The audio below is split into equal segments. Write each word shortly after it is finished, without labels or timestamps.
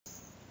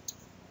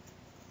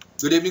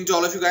Good evening to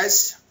all of you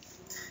guys.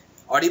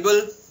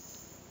 Audible?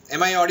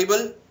 Am I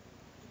audible?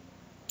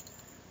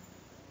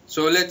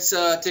 So let's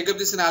take up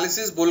this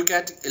analysis,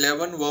 Bullcat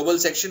 11 verbal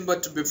section.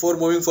 But before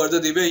moving further,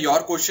 Divya, your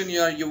question,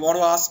 you want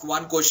to ask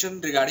one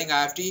question regarding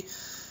IFT.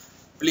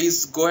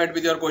 Please go ahead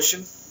with your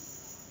question.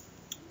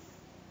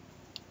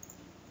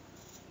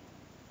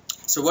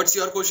 So what's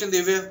your question,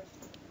 Divya?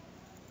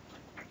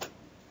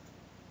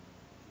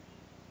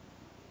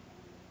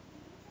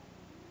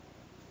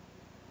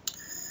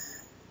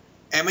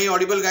 Am I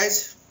audible,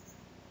 guys?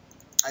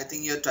 I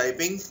think you're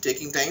typing,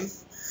 taking time.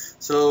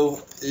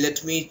 So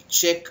let me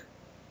check.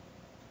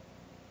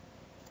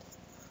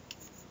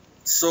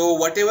 So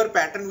whatever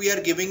pattern we are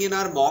giving in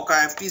our mock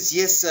IFTs,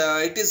 yes,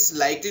 it is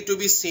likely to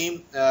be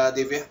same,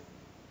 Divya.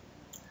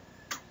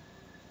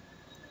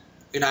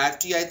 In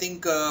IFT, I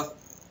think I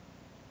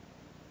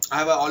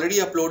have already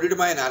uploaded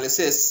my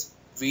analysis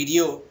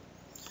video,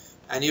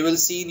 and you will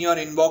see in your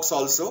inbox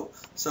also.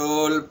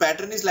 So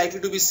pattern is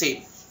likely to be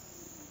same.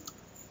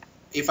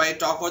 If I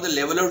talk about the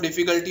level of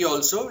difficulty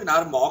also, in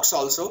our mocks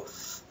also,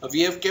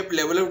 we have kept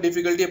level of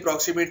difficulty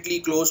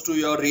approximately close to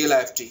your real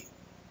IFT.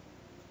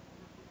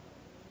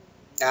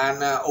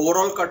 And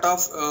overall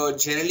cutoff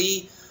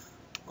generally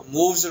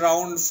moves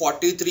around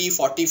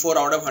 43-44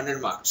 out of 100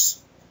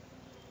 marks.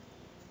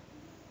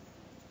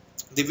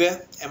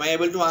 Divya, am I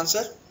able to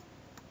answer?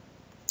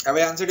 Have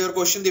I answered your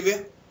question,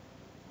 Divya?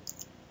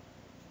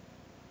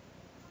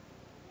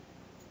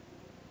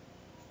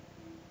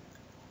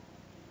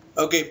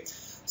 Okay,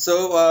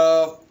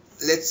 so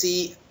let's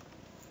see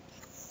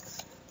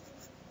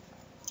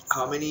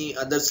how many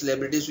other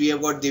celebrities we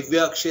have got.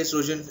 Divya, Akshay,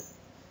 Srujan,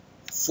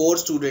 4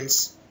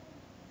 students.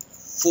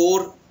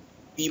 4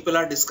 people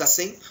are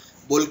discussing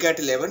Bullcat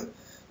 11.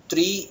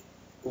 3,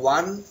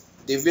 1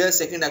 Divya,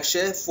 second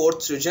Akshay,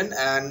 4th Srujan,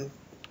 and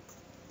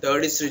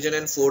 3rd is Srujan,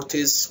 and 4th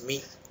is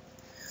me.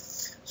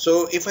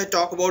 So if I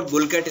talk about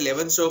Bullcat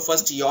 11, so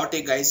first your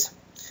take, guys.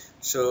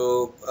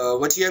 So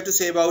what you have to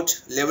say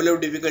about level of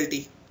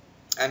difficulty,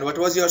 and what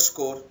was your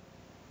score?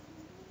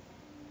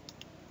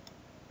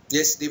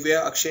 Yes,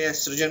 Divya, Akshay,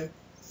 Srujan.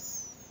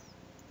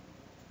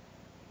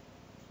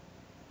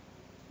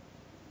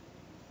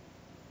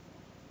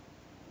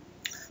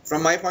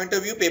 From my point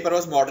of view, paper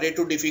was moderate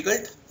to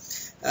difficult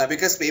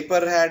because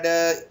paper had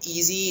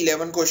easy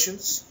 11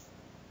 questions,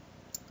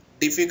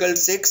 difficult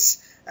 6,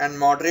 and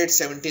moderate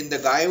 17. The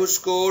guy who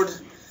scored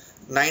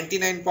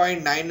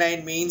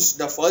 99.99 means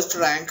the first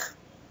rank.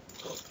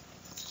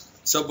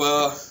 So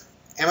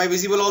am I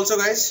visible also,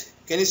 guys?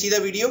 Can you see the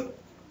video?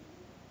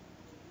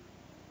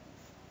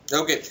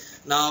 Okay,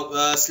 now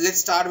let's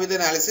start with the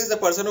analysis. The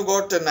person who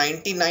got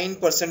 99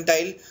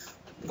 percentile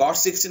got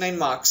 69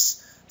 marks.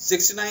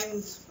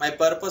 69, my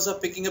purpose of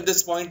picking up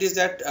this point is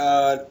that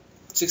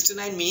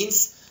 69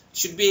 means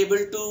should be able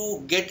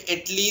to get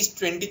at least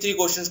 23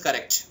 questions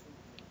correct.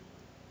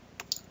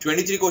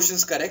 23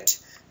 questions correct,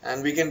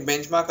 and we can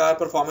benchmark our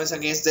performance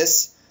against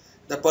this.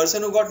 The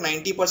person who got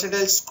 90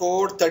 percentile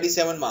scored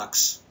 37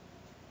 marks.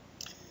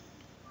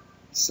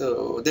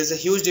 So there's a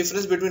huge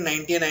difference between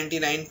 90 and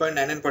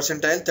 99.99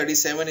 percentile.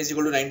 37 is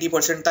equal to 90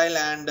 percentile,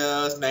 and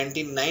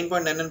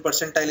 99.99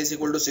 percentile is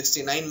equal to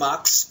 69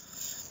 marks.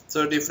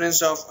 So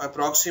difference of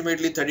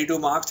approximately 32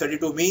 marks.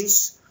 32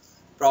 means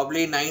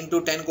probably 9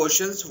 to 10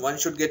 questions one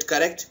should get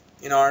correct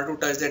in order to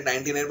touch that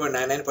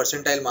 99.99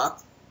 percentile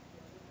mark.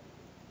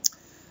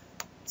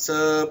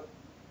 So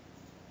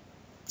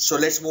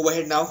let's move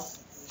ahead now.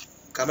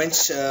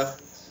 Comments.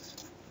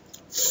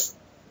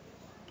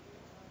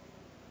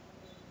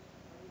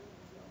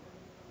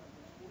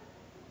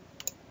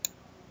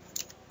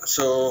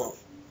 So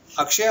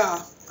Akshay,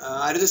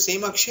 are you the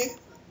same Akshay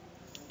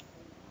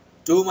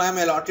to whom I am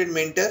allotted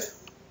mentor?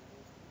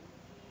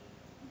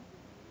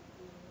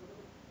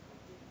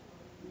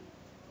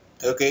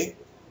 Okay.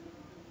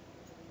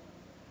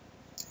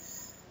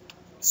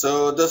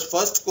 So the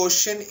first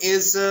question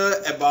is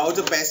about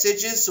the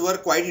passages were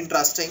quite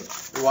interesting.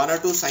 1 or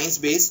 2 science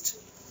based,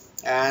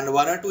 and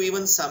 1 or 2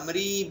 even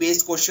summary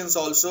based questions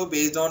also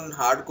based on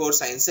hardcore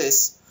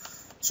sciences.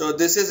 So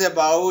this is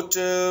about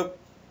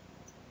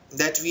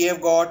that we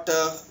have got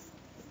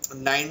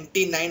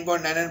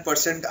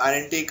 99.99%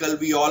 identical.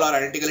 We all are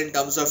identical in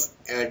terms of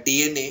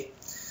DNA,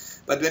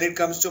 but when it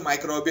comes to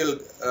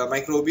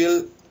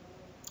microbial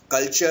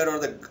culture or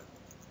the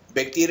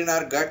bacteria in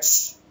our gut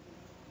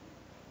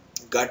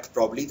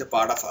probably the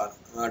part of our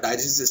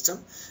digestive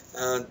system,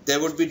 there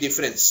would be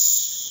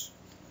difference.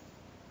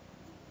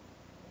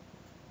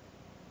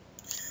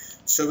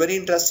 So very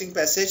interesting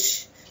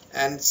passage,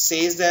 and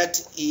says that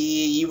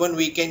even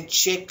we can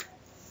check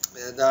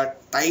the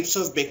types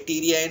of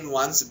bacteria in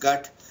one's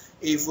gut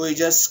if we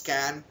just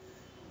scan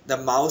the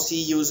mouse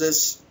he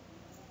uses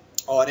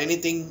or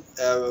anything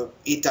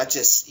he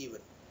touches even.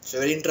 So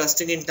very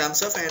interesting in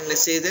terms of, and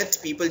let's say that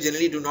people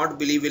generally will not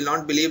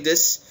believe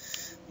this,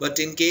 but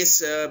in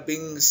case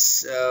being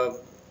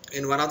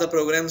in one of the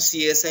programs,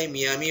 CSI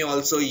Miami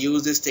also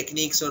used this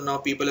technique, so now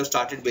people have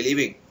started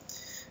believing,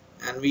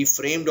 and we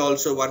framed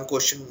also one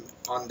question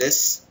on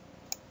this.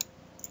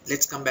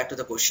 let's come back to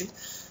the question.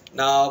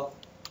 Now,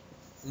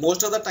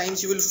 most of the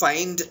times you will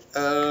find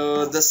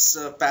this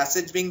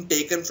passage being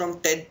taken from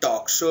TED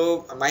Talk.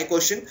 So my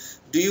question,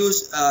 do you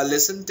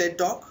listen TED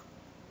Talk?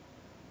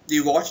 Do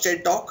you watch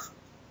TED Talk?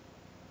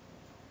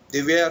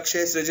 Divya,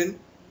 Akshay, Srijan?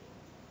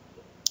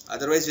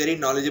 Otherwise, very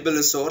knowledgeable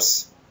resource.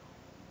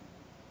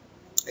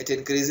 It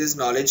increases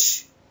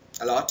knowledge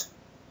a lot.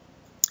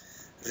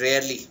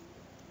 Rarely.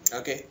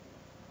 Okay.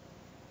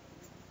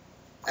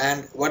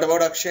 And what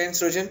about Akshay and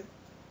Srijan?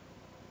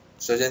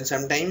 Srijan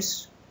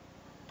sometimes.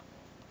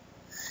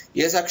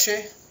 Yes,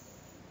 Akshay.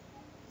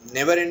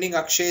 Never ending.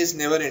 Akshay is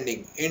never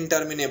ending.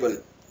 Interminable.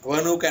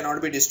 One who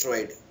cannot be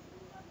destroyed.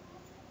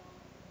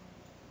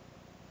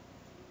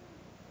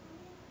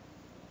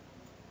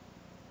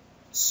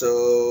 So,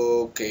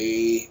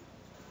 okay.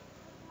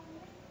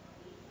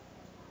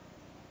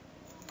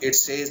 It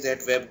says that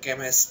webcam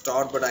has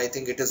stopped, but I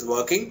think it is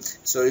working.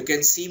 So you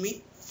can see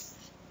me.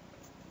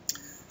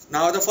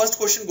 Now the first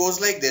question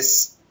goes like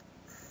this.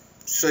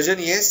 Srijan,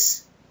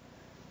 yes.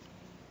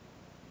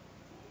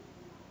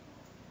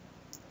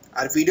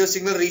 Are video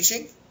signal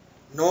reaching?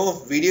 No,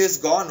 video is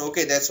gone.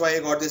 Okay, that's why I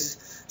got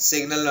this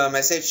signal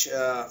message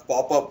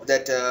pop up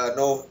that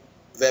no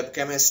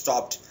webcam has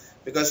stopped.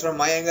 Because from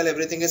my angle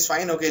everything is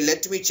fine. Okay,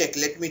 let me check.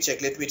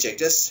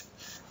 Just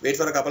wait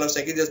for a couple of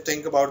seconds. Just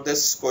think about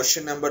this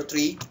question number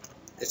 3.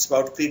 It's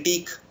about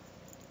critique.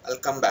 I'll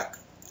come back.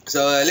 So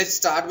let's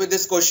start with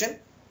this question.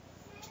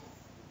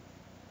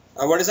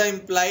 What is the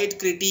implied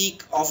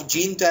critique of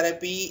gene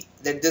therapy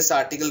that this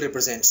article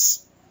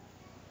represents?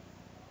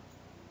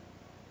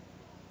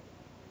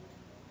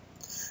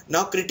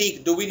 Now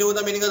critique, do we know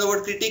the meaning of the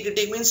word critique?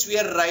 Critique means we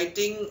are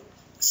writing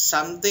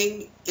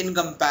something in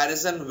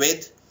comparison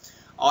with,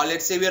 or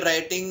let's say we are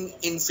writing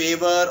in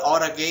favor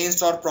or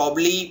against, or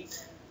probably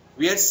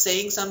we are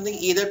saying something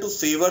either to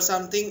favor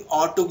something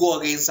or to go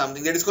against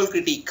something. That is called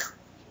critique.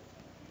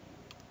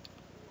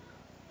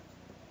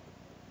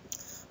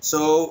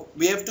 So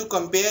we have to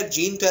compare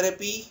gene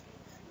therapy,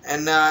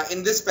 and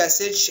in this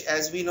passage,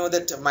 as we know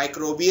that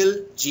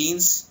microbial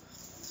genes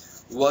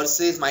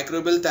versus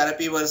microbial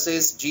therapy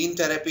versus gene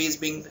therapy is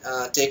being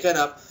taken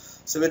up.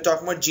 So we're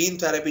talking about gene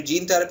therapy.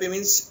 Gene therapy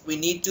means we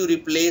need to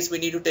replace, we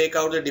need to take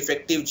out the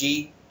defective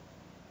gene.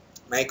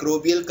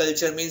 Microbial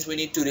culture means we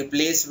need to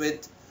replace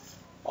with,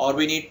 or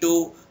we need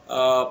to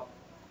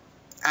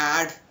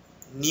add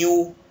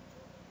new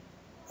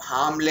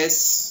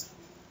harmless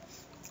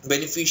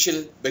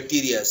beneficial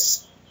bacteria.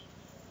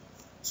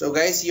 So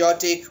guys, your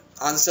take,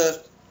 answer.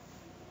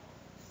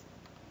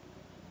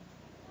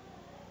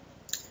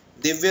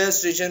 Divya,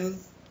 Srijan.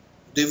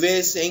 Divya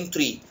is saying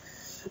 3.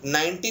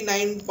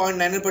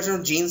 99.99%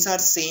 of genes are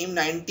same.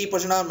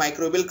 90% of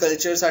microbial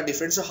cultures are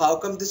different. So how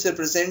come this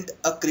represent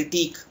a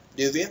critique,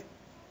 Divya?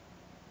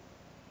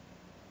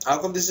 How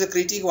come this is a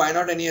critique? Why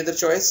not any other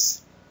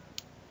choice?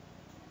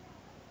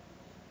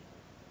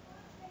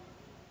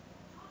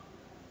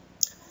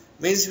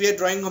 Means we are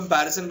drawing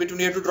comparison between,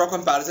 we have to draw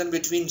comparison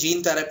between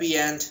gene therapy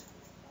and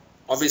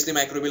obviously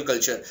microbial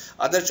culture.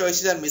 Other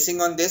choices are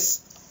missing on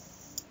this.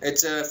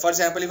 It's for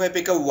example, if I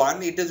pick a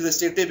 1, it is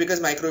restrictive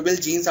because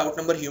microbial genes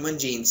outnumber human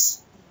genes.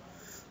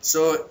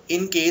 So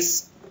in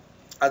case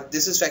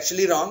this is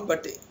factually wrong,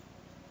 but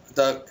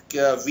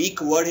the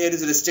weak word here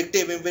is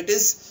restrictive. If it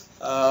is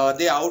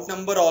they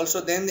outnumber also,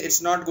 then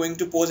it's not going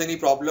to pose any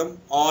problem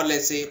or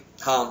let's say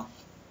harm.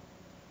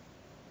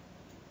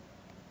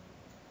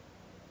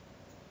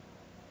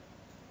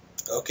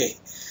 Okay,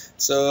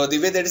 so the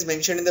way that is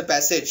mentioned in the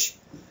passage,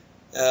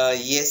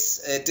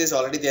 yes, it is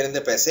already there in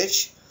the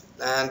passage,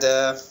 and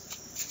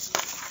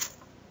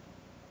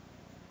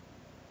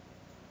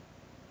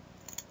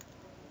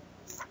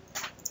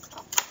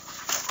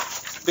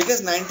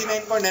because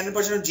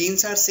 99.9% of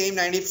genes are same,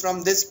 90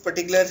 from this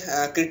particular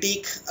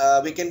critique,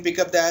 we can pick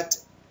up that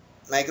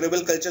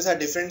microbial cultures are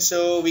different,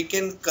 so we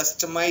can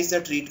customize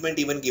the treatment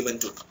even given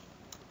to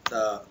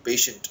the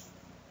patient.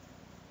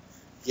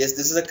 Yes,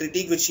 this is a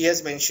critique which he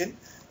has mentioned.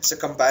 It's a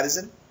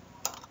comparison.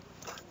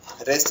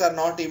 Rest are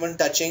not even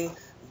touching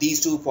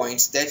these 2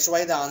 points. That's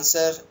why the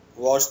answer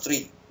was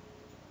 3.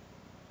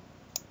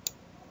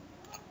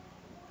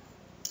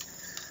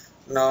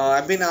 Now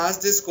I've been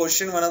asked this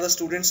question. One of the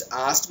students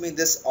asked me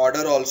this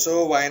order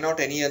also. Why not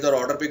any other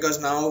order? Because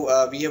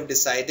now we have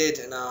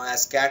decided, now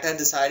as CAT has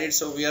decided,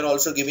 so we are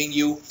also giving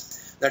you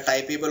the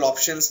typeable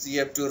options. You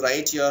have to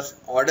write your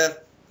order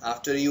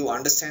after you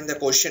understand the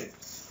question.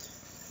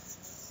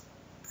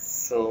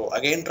 So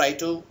again, try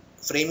to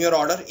frame your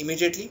order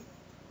immediately.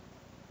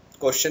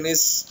 Question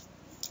is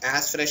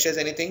as fresh as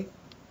anything.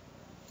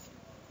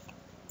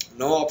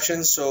 No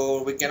options,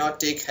 so we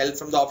cannot take help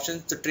from the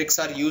options. The tricks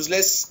are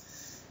useless.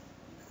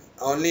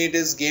 Only it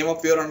is game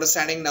of pure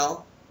understanding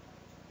now.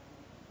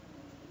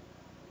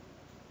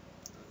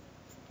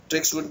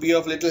 Tricks would be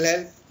of little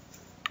help.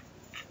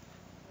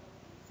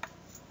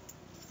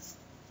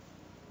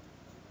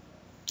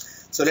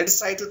 So let's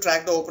try to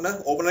track the opener.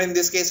 Opener in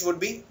this case would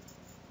be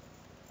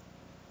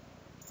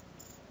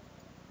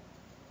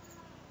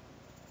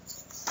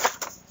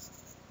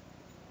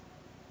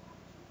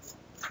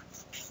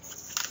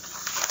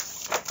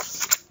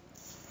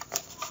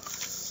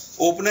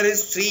Opener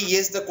is 3.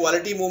 Yes, the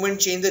quality movement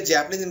changed the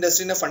Japanese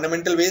industry in a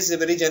fundamental way. It's a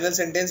very general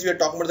sentence. We are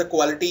talking about the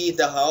quality,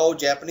 the how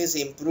Japanese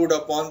improved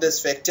upon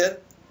this factor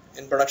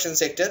in production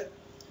sector,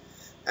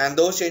 and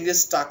those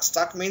changes stuck.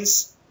 Stuck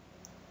means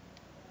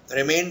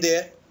remained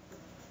there.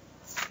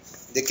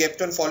 They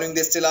kept on following.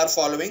 They still are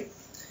following.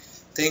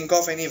 Think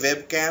of any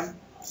webcam.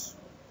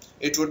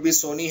 It would be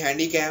Sony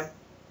Handycam.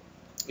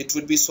 It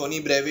would be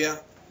Sony Bravia.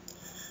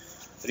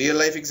 Real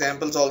life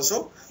examples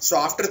also. So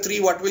after 3,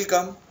 what will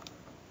come?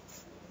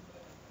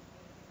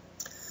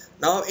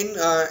 Now in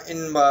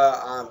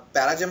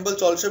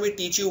Parajumbles also we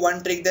teach you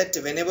one trick, that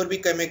whenever we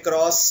come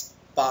across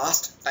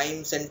past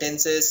time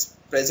sentences,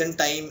 present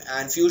time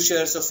and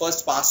future, so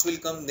first past will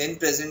come, then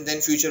present,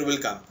 then future will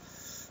come.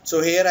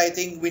 So here I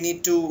think we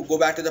need to go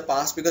back to the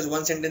past, because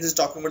one sentence is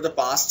talking about the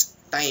past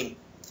time,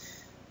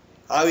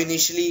 how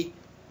initially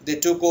they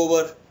took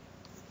over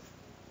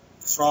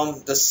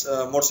from this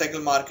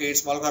motorcycle market,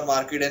 small car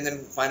market, and then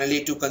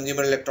finally to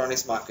consumer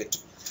electronics market.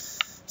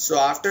 So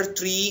after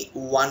 3,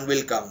 1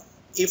 will come.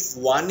 If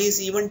 1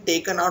 is even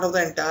taken out of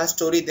the entire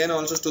story, then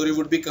also story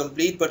would be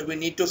complete, but we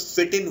need to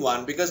fit in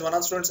 1, because one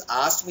of the students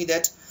asked me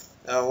that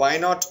why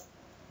not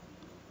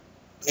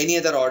any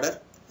other order.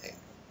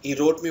 He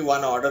wrote me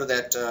one order,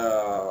 that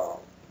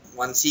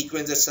one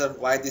sequence, that sir,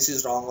 why this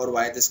is wrong or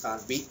why this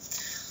can't be.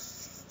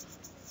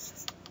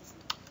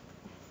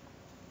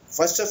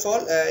 First of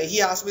all,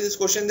 he asked me this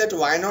question, that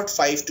why not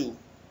 5-2?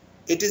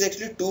 It is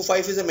actually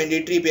 2-5 is a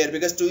mandatory pair,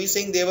 because 2 is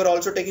saying they were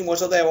also taking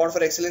most of the award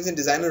for excellence in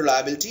design and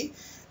reliability,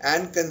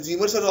 and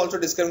consumers were also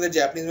discovering that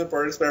Japanese made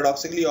products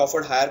paradoxically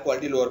offered higher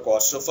quality, lower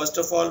cost. So first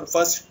of all,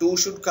 first 2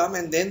 should come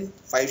and then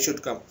 5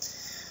 should come.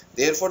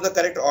 Therefore the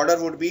correct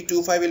order would be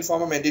 2-5 will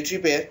form a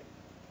mandatory pair.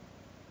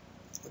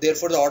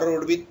 Therefore the order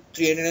would be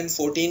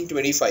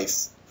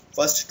 314-25.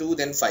 First 2,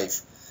 then 5.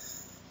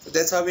 So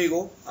that's how we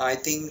go. I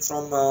think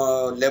from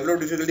level of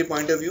difficulty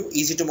point of view,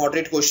 easy to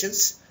moderate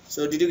questions.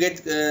 So did you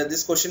get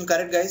this question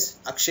correct, guys?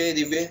 Akshay,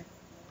 Divya.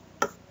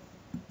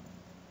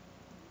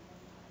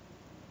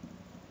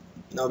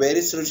 Now where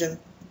is Srujan?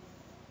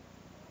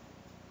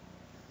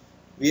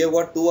 We have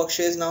got 2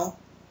 Akshays now.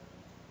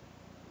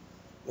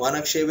 One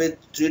Akshay with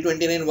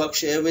 329, one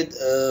Akshay with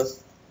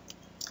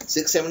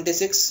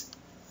 676.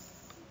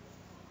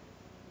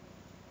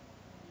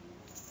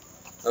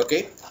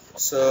 Okay,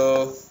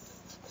 so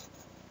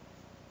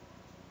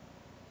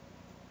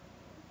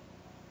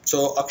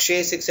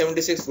Akshay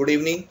 676, good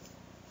evening.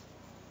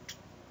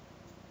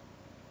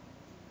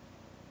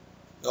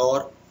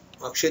 Or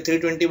Akshay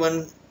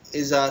 321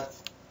 is our.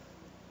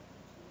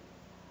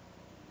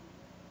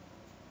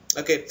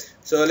 Okay,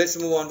 so let's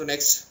move on to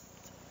next.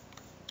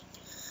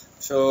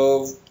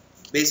 So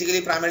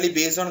basically primarily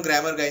based on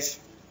grammar, guys.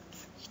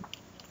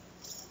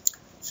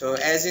 So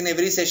as in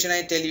every session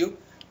I tell you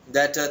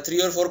that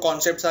 3 or 4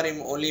 concepts are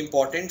only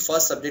important.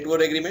 First, subject verb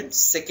agreement.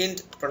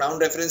 Second, pronoun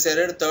reference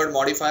error. Third,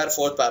 modifier.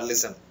 Fourth,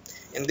 parallelism.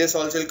 In this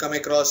also will come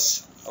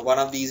across one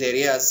of these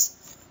areas.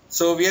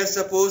 So we are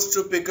supposed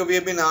to pick up, we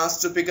have been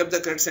asked to pick up the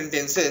correct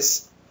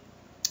sentences.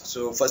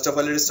 So first of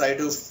all, let us try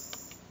to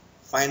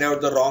find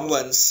out the wrong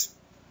ones.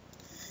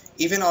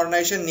 If an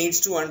organization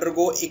needs to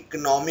undergo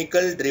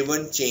economical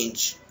driven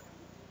change,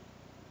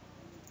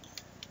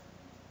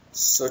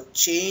 so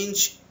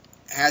change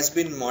has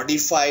been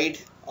modified,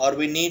 or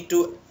we need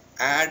to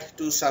add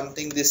to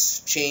something this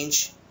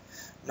change.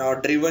 Now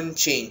driven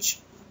change,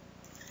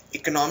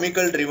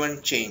 economical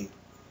driven change.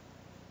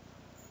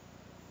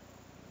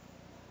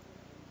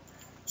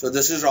 So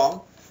this is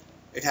wrong.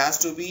 It has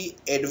to be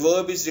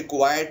adverb is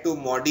required to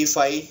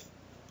modify.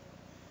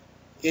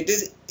 It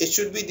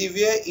should be,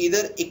 Divya,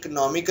 either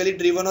economically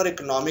driven or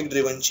economic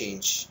driven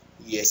change.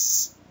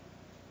 Yes,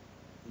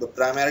 but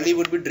primarily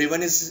would be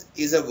driven is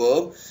a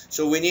verb,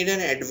 so we need an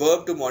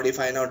adverb to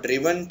modify. Now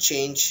driven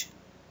change,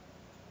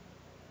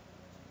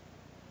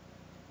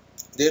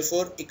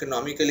 therefore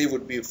economically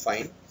would be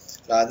fine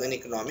rather than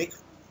economic.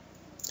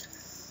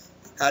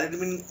 Had it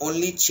been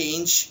only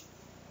change,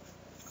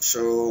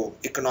 so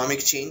economic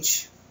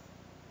change,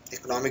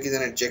 economic is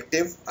an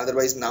adjective,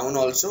 otherwise noun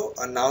also.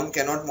 A noun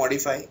cannot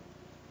modify.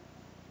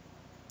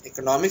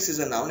 Economics is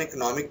a noun,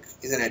 economic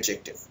is an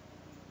adjective.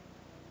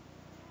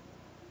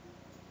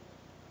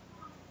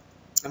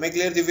 Am I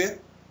clear, Divya?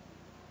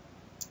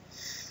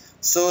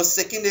 So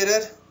second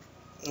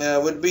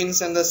error would be in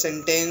the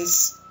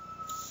sentence,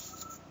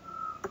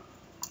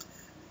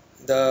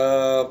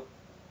 the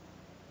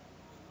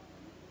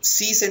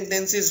C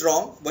sentence is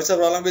wrong. What's the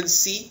problem with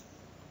C?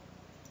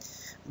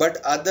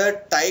 But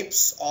other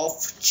types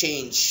of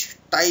change,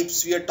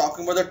 types, we are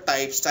talking about the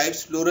types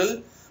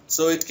plural,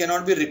 so it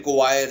cannot be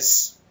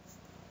requires,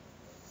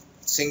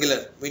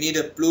 singular. We need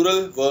a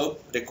plural verb,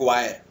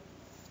 require.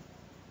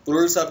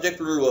 Plural subject,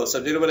 plural verb,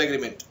 subject verb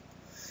agreement.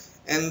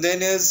 And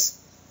then is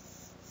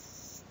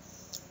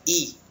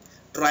E,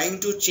 trying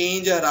to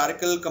change a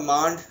hierarchical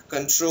command,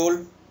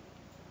 control.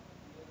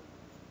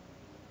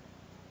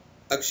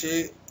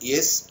 Akshay,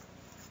 yes,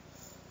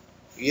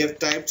 we have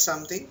typed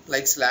something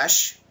like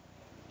slash.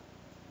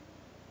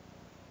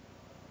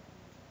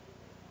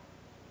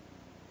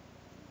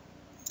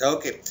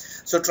 Okay,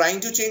 so trying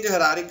to change the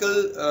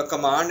hierarchical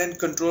command and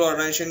control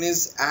organization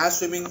is as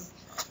swimming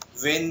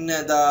when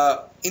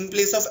the in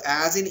place of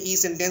as in e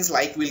sentence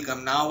like will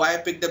come. Now I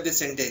picked up this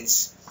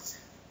sentence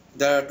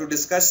to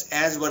discuss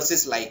as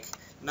versus like.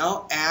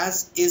 Now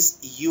as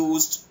is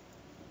used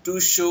to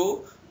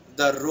show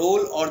the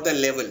role or the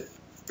level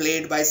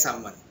played by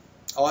someone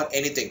or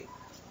anything.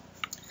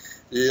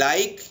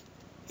 Like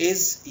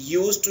is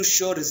used to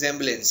show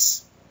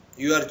resemblance.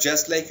 You are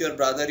just like your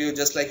brother, you are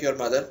just like your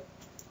mother.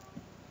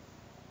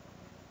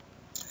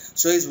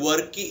 So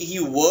he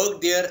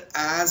worked there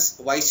as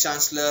vice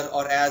chancellor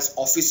or as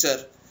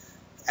officer.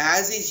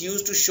 As is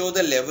used to show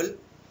the level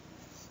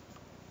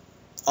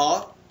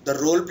or the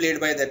role played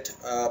by that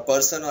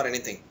person or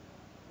anything.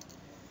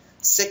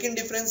 Second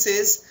difference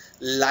is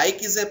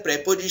like is a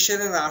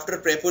preposition, and after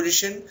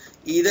preposition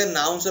either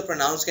nouns or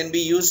pronouns can be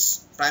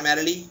used,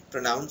 primarily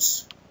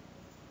pronouns,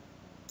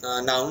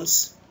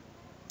 nouns,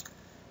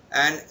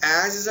 and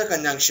as is a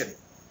conjunction.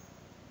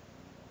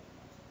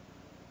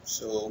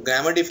 So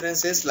grammar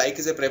difference is like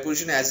is a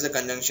preposition, as is a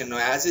conjunction. Now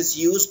as is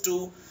used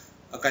to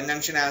a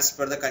conjunction as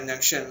per the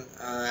conjunction,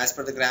 as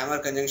per the grammar,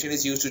 conjunction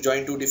is used to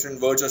join two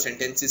different words or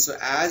sentences. So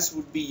as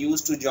would be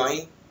used to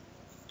join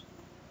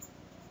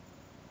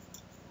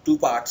two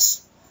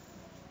parts.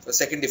 So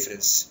second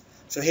difference.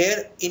 So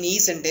here in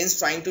each sentence,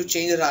 trying to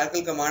change the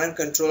hierarchical command and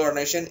control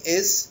organization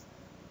is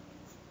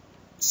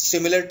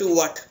similar to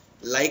what?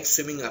 Like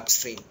swimming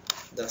upstream.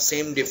 The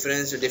same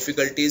difference, the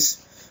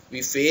difficulties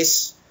we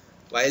face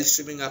while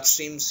swimming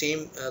upstream,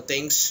 same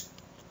things,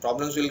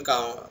 problems will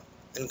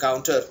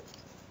encounter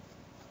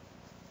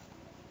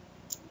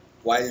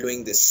while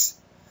doing this.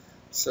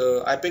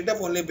 So I picked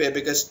up only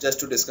because just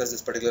to discuss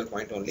this particular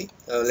point only.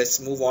 Let's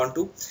move on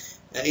to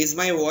is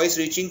my voice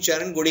reaching?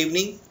 Charan, good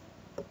evening.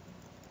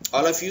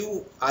 All of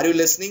you, are you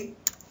listening?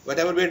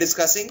 Whatever we are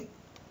discussing?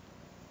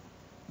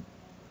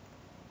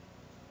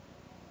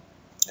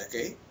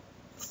 Okay.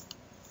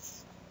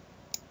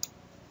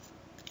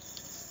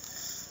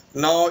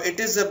 Now it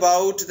is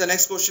about the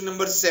next question,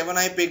 number 7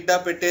 I picked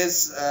up. It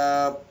is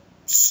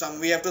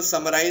we have to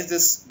summarize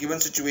this given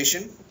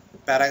situation,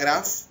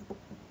 paragraph,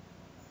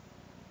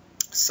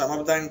 sum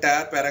up the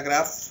entire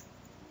paragraph.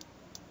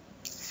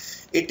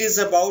 It is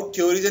about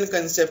theories and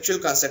conceptual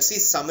constructs. See,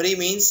 summary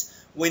means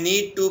we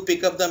need to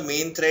pick up the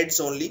main threads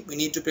only. We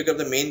need to pick up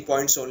the main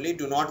points only.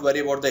 Do not worry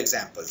about the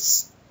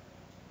examples.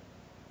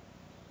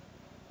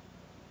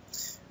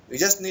 We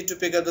just need to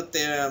pick up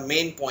the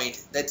main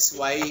point. That's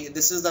why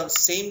this is the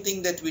same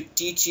thing that we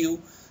teach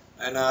you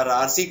in our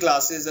RC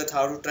classes, that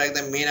how to track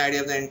the main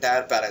idea of the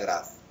entire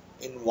paragraph.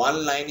 In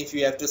one line, if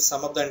you have to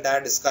sum up the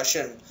entire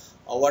discussion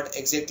or what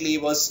exactly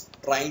was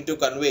trying to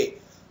convey,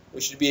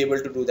 we should be able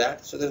to do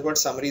that. So that's what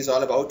summary is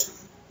all about.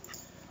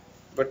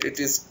 But it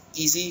is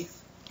easy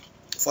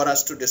for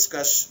us to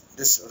discuss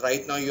this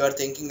right now. You are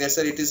thinking that,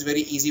 sir, it is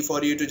very easy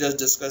for you to just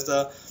discuss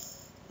the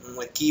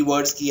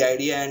keywords, key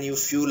idea, and you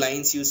few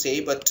lines you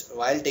say, but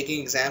while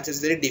taking exams it's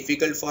very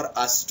difficult for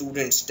us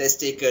students, test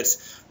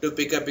takers, to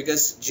pick up,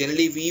 because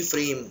generally we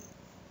frame,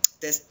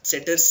 test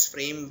setters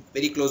frame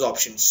very close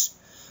options.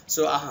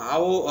 So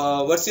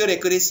what's your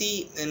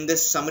accuracy in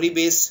this summary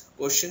based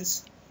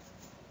questions?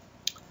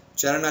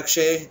 Charan,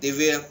 Akshay,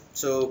 Divya,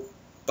 so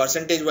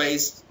percentage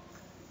wise,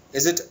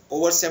 is it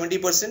over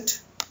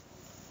 70%?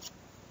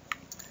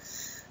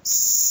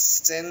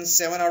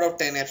 7 out of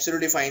 10,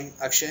 absolutely fine,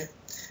 Akshay.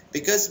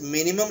 Because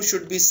minimum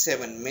should be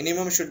 7.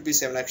 Minimum should be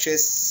 7. Akshay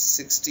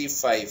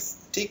 65.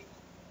 Tick.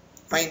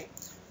 Fine.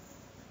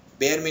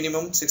 Bare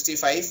minimum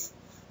 65.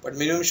 But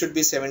minimum should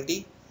be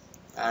 70.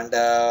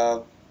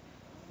 And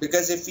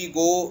because if we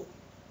go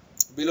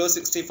below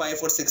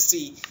 65 or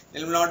 60,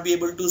 we will not be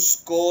able to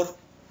score.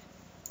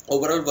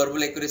 Overall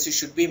verbal accuracy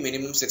should be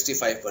minimum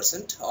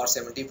 65% or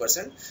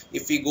 70%.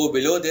 If we go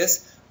below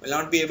this, we will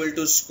not be able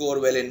to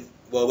score well in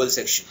verbal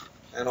section,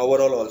 and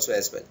overall also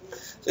as well.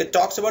 So it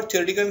talks about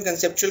theoretical and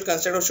conceptual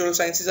construct of social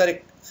sciences are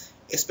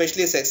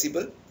especially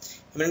accessible.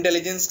 Human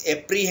intelligence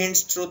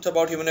apprehends truth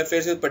about human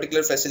affairs with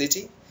particular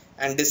facility,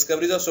 and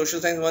discoveries of social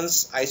science,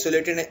 once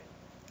isolated and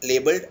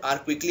labeled, are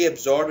quickly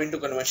absorbed into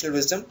conventional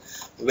wisdom,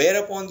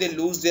 whereupon they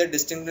lose their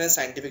distinctiveness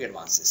and scientific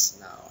advances.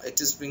 Now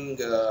it is being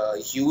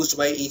used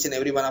by each and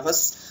every one of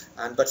us,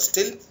 but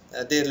still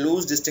they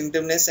lose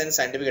distinctiveness and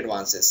scientific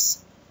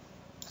advances.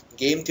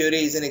 Game theory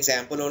is an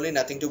example only,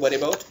 nothing to worry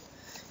about.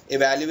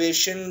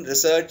 Evaluation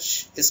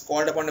research is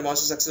called upon to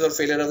demonstrate success or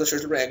failure of the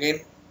social plan.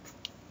 Again,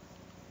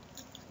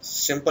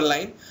 simple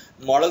line.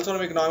 Models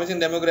from economics and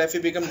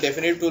demography become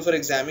definitive tools for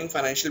examining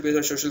financial base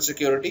or social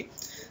security.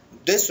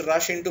 This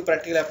rush into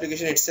practical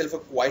application itself is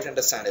quite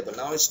understandable.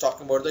 Now it's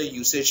talking about the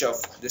usage of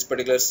this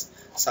particular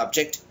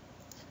subject.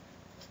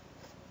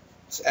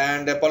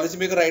 And a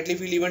policymaker rightly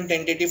feel even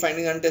tentative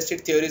finding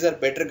untested theories are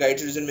better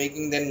guides to decision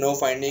making than no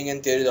finding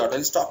and theories at all.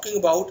 It's talking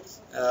about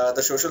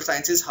the social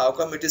sciences, how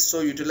come it is so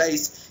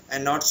utilized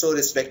and not so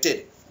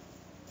respected.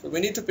 So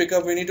we need to pick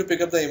up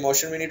the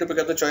emotion, we need to pick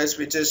up the choice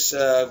which is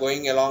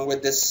going along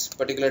with this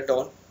particular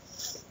tone.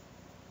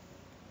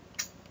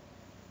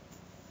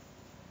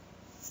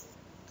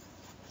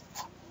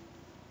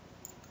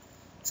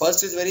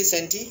 First is very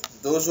senti.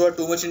 Those who are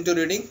too much into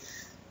reading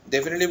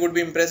definitely would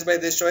be impressed by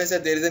this choice,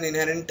 that there is an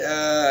inherent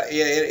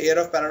air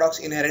of paradox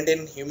inherent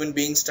in human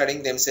beings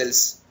studying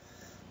themselves.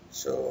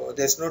 So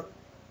there's no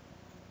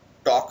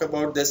talk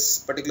about this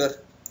particular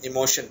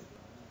emotion.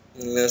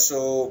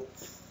 So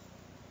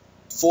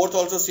fourth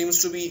also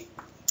seems to be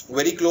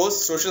very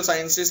close. Social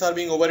sciences are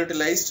being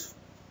overutilized,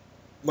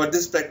 but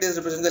this practice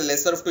represents the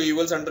lesser of two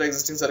evils under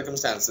existing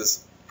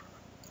circumstances.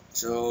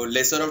 So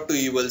lesser of two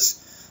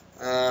evils.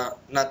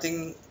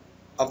 Nothing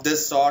of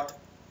this sort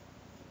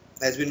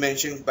has been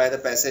mentioned by the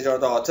passage or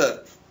the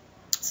author.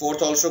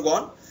 Fourth also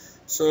gone.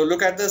 So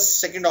look at the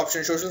second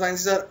option. Social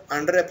sciences are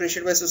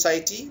underappreciated by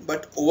society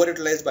but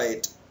overutilized by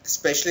it,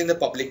 especially in the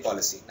public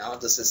policy. Now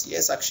this is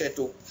yes, Akshay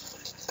too.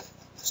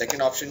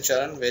 Second option,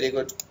 Charan, very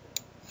good.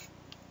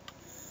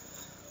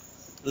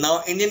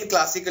 Now Indian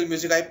classical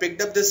music. I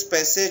picked up this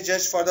passage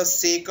just for the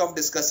sake of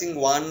discussing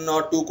one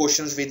or two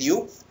questions with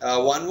you.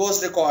 One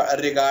was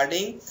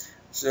regarding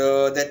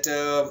that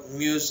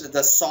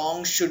the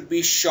song should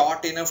be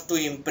short enough to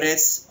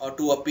impress or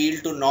to appeal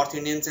to North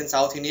Indians and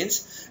South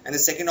Indians, and the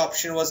second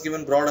option was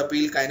given broad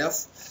appeal kind of.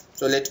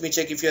 So let me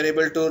check if you are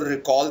able to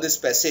recall this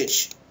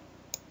passage.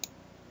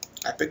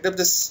 I picked up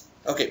this.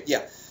 Okay,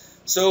 yeah.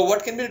 So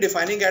what can be the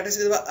defining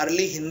characteristics of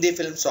early Hindi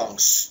film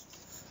songs?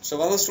 So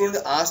one of the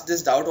students asked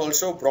this doubt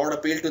also. Broad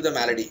appeal to the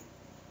melody,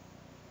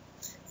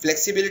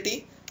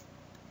 flexibility.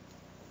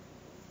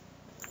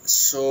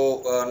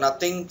 So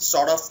nothing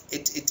sort of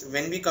it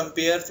when we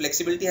compare,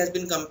 flexibility has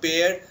been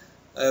compared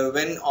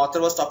when author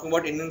was talking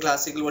about Indian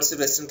classical versus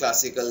Western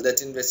classical,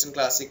 that in Western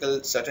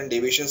classical certain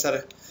deviations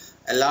are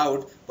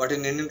allowed, but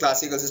in Indian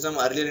classical system,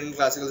 earlier Indian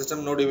classical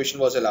system, no deviation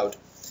was allowed.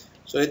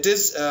 So it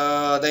is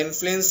the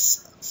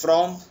influence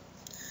from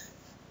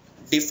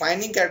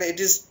defining character. It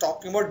is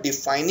talking about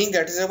defining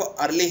characteristics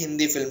of early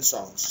Hindi film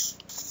songs.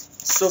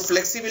 So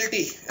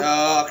flexibility,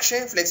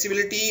 Akshay,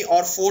 flexibility,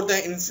 or for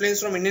the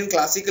influence from Indian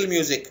classical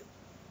music.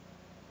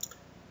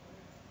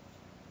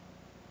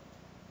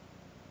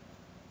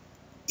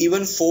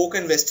 Even folk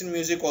and Western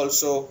music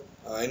also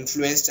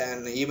influenced,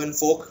 and even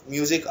folk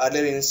music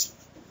earlier in.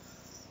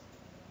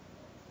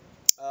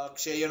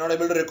 Akshay, you're not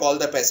able to recall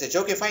the passage.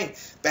 Okay, fine.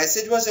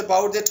 Passage was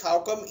about that how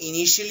come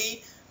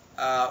initially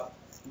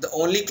the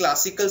only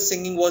classical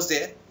singing was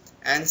there,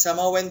 and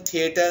somehow when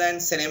theatre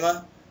and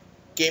cinema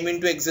came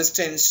into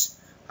existence,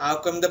 how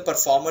come the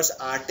performers,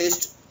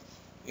 artists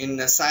in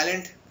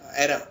silent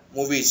era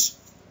movies,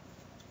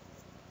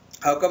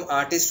 how come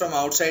artists from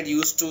outside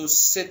used to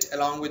sit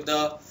along with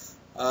the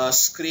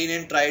screen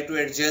and try to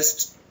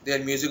adjust their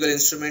musical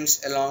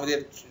instruments along,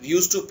 they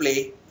used to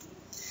play.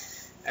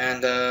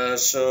 And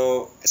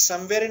so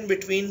somewhere in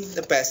between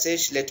the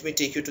passage, let me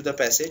take you to the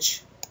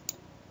passage.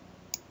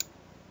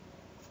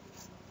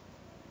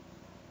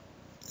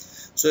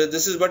 So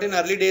this is, but in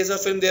early days of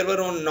film there were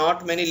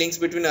not many links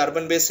between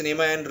urban based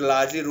cinema and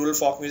largely rural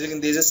folk music. In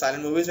these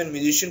silent movies, when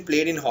musicians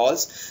played in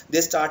halls,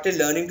 they started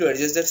learning to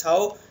adjust. That's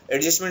how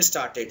adjustment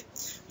started.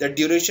 The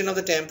duration of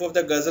the tempo of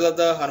the ghazal of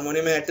the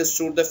harmonium had to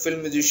suit the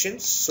film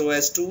musicians so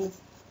as to,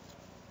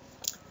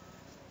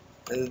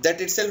 and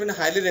that itself in a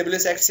highly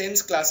rebellious act,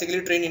 since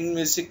classically trained in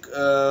music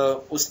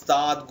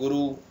ustad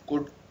guru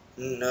could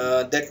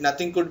that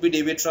nothing could be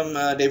deviate from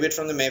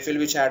the mehfil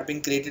which had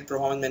been created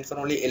performance meant for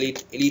only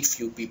elite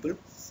few people.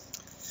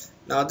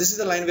 Now this is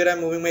the line where I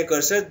am moving my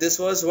cursor. This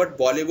was what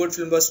Bollywood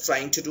film was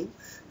trying to do.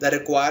 The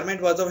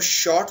requirement was of a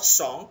short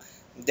song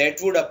that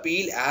would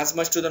appeal as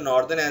much to the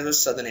northern as well as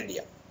southern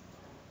India.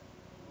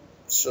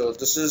 So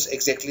this is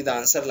exactly the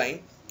answer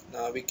line.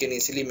 Now we can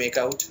easily make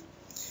out.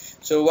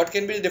 So what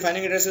can be the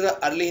defining characteristics of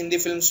the early Hindi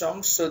film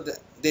songs? So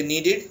they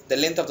needed the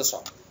length of the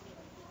song.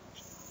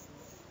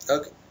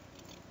 Okay.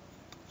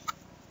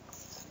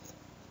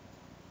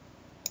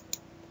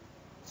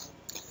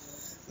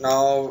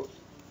 Now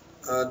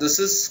this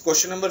is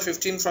question number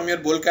 15 from your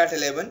Bullcat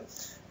 11,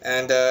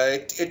 and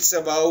it's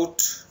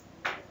about,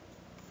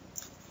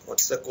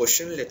 what's the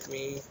question? Let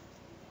me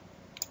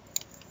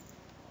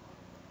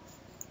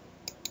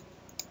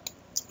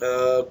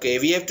okay,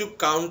 we have to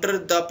counter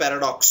the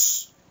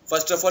paradox.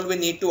 First of all, we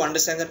need to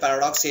understand the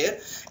paradox here.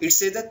 It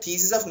says the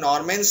thesis of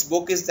Norman's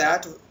book is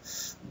that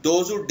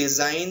those who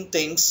design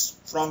things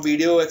from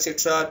video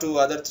etc. to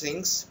other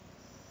things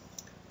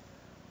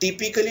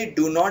typically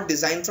do not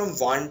design from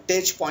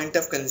vantage point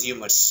of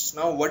consumers.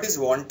 Now what is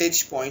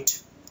vantage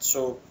point?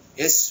 So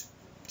yes,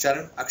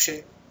 Charan,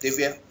 Akshay,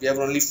 Divya, we have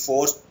only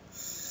 5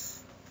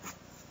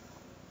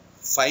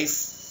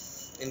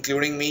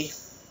 including me.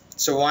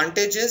 So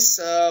vantage is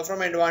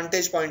from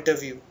advantage point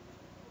of view,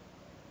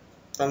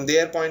 from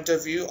their point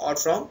of view, or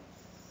from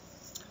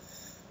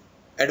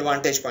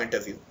advantage point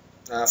of view.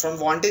 From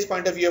vantage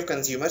point of view of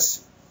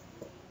consumers,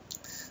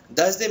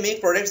 thus they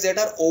make products that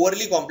are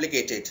overly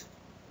complicated.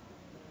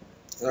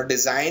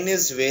 Design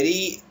is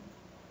very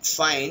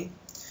fine,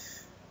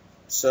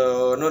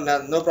 so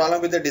no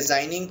problem with the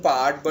designing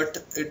part,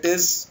 but it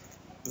is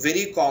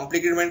very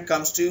complicated when it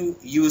comes to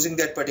using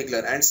that particular,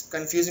 and it's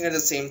confusing at the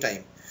same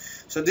time.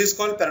 So this is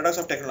called paradox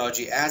of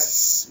technology.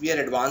 As we are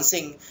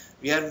advancing,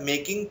 We are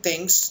making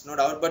things, no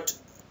doubt, but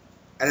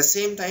at the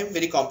same time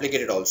very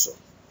complicated also.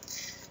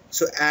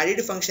 So added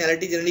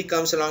functionality generally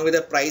comes along with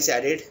a price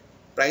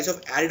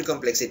of added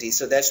complexity.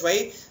 So that's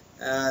why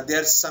they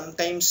are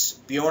sometimes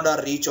beyond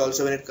our reach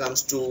also when it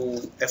comes to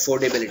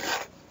affordability.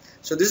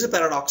 So this is a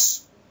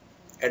paradox: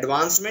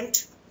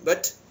 advancement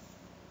but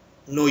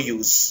no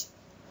use.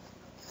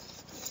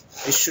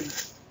 It should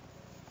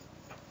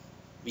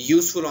be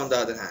useful on the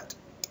other hand.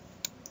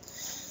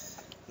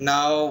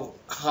 Now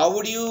how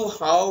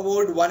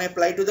would one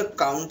apply to the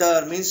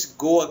counter, means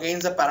go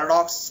against the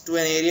paradox to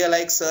an area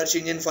like search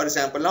engine, for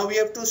example? Now we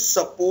have to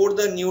support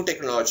the new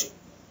technology.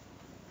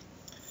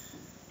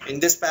 In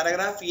this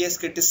paragraph he has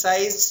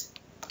criticized,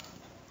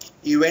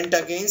 he went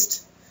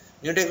against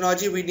new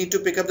technology. We need to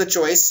pick up the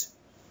choice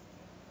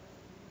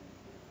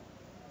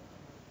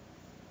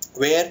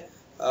where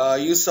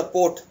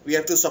we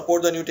have to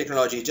support the new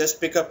technology.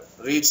 Just pick up,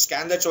 read,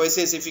 scan the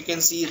choices. If you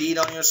can see, read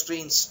on your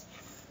screens.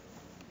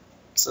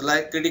 So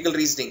like critical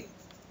reasoning,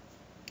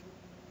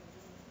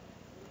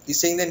 he's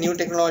saying the new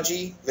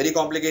technology very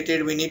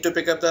complicated. We need to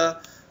pick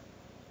up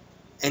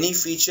any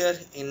feature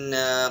in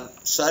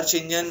search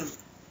engine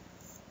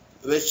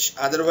which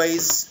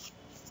otherwise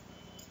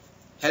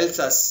helps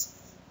us.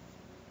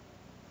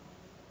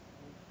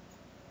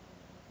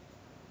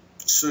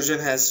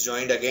 Sujan has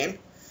joined again.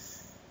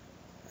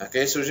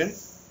 Okay, Sujan,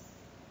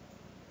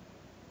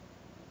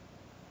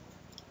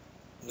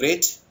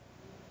 great.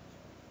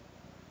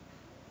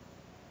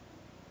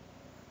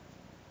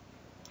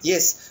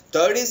 Yes,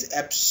 third is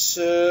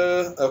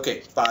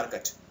okay, power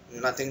cut,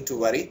 nothing to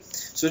worry.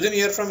 Sujan,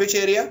 you are from which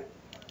area?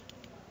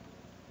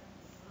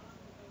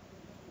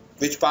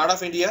 Which part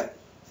of India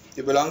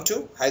you belong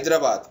to?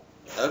 Hyderabad.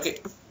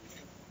 Okay.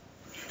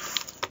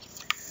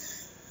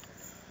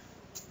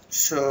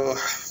 So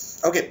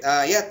okay,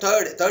 yeah,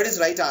 third is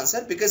right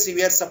answer, because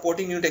we are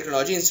supporting new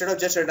technology. Instead of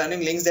just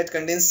returning links that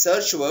contain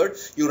search word,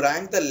 you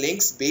rank the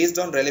links based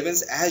on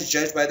relevance as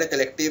judged by the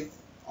collective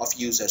of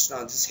users.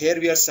 Now here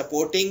we are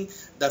supporting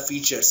the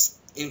features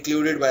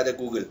included by the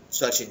Google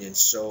search engine.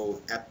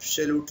 So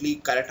absolutely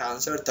correct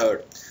answer,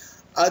 third.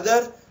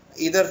 Other,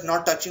 either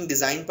not touching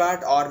design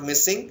part or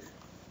missing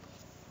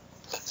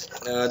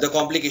the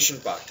complication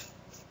part.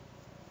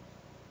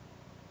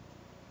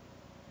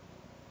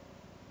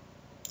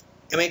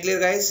 Am I clear,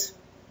 guys?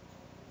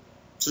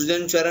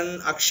 Sujan,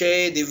 Charan,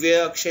 Akshay,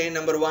 Divya, Akshay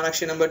number 1,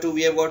 Akshay number 2.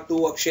 We have got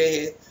 2 Akshay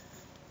here.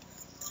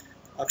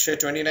 Akshay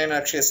 29,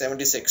 Akshay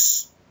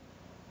 76.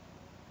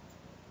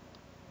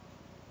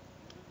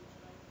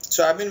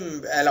 So I've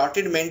been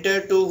allotted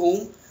mentor to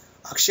whom?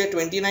 Akshay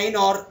 29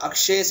 or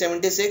Akshay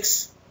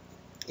 76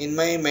 in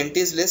my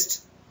mentees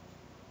list,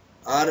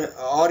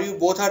 or you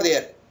both are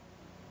there?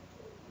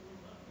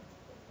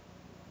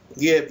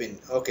 You have been,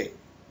 okay.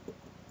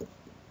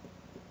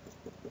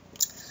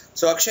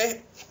 So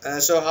Akshay,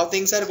 so how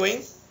things are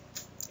going?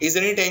 Is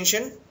there any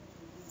tension?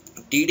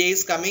 D-Day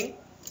is coming,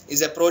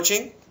 is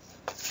approaching.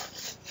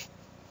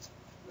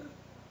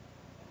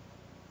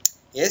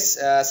 Yes,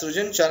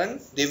 Sujan, Charan,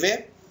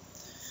 Divya.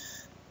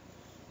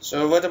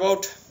 So what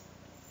about,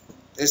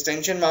 is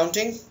tension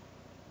mounting?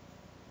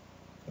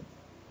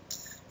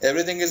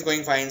 Everything is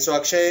going fine. So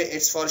Akshay,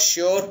 it's for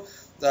sure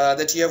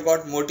that you have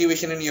got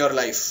motivation in your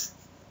life.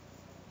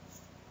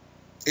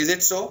 Is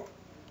it so?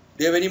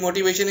 Do you have any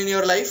motivation in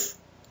your life?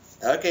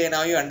 Okay,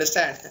 now you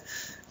understand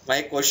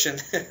my question.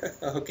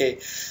 Okay,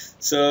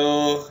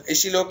 so is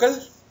she local?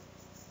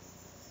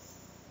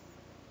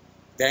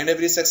 Behind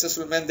every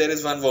successful man there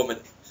is one woman.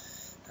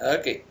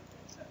 Okay.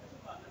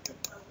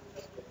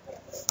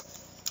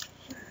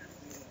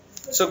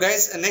 So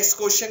guys, next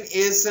question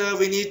is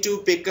we need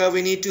to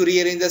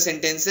rearrange the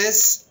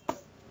sentences.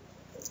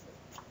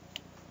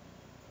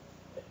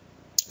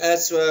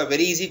 That's a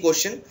very easy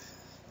question.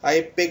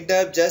 I picked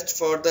up just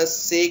for the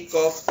sake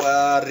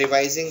of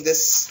revising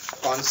this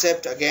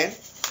concept again.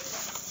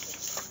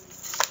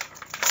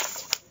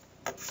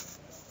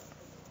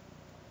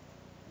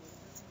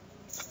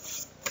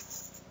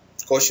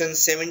 Question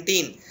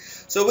 17.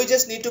 So we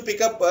just need to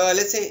pick up,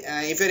 let's say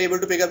if you're able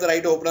to pick up the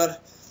right opener,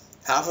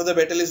 half of the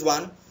battle is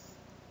won.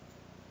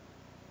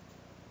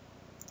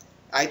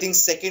 I think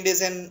second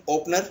is an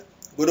opener,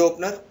 good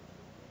opener.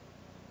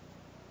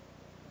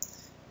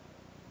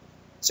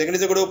 Second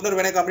is a good opener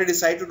when a company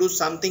decide to do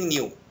something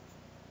new.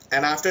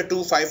 And after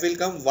 2, 5 will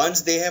come.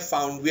 Once they have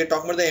found, we are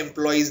talking about the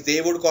employees, they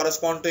would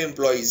correspond to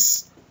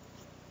employees.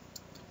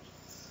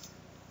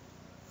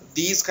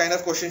 These kind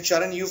of questions,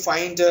 Charan, you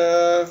find,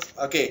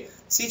 okay.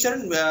 See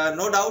Charan,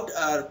 no doubt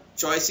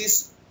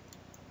choices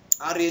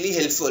are really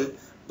helpful.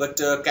 But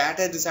CAT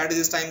has decided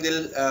this time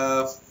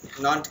they'll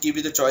not give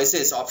you the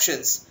choices,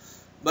 options.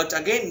 But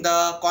again,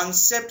 the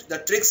concept, the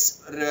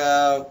tricks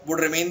would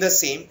remain the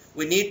same.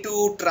 We need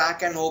to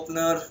track an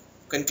opener,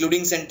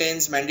 concluding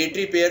sentence,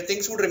 mandatory pair,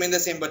 things would remain the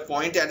same. But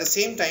point at the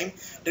same time,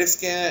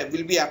 tricks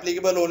will be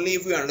applicable only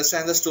if we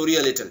understand the story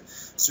a little.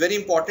 It's very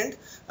important.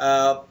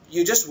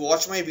 You just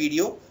watch my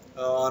video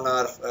on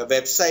our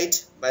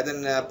website by the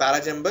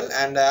Parajumble,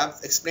 and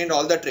I've explained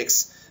all the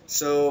tricks.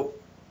 So,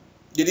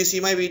 did you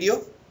see my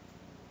video?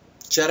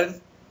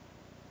 Charan?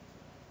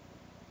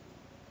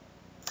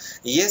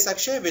 Yes,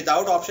 Akshay,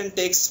 without option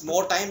takes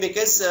more time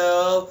because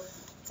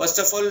first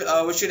of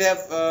all we should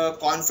have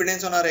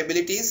confidence on our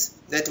abilities,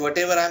 that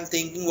whatever I'm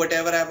thinking,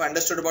 whatever I've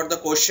understood about the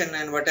question,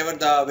 and whatever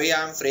the way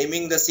I'm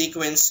framing the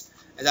sequence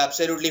is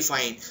absolutely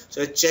fine.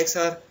 So it checks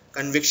our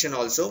conviction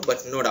also,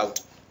 but no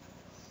doubt.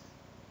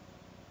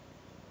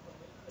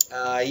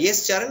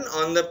 Yes, Charan,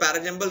 on the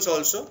parajumbles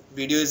also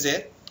video is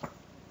there.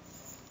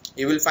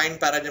 You will find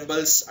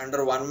parajumbles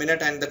under 1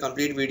 minute and the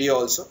complete video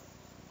also.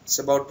 It's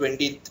about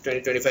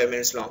 20-25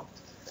 minutes long.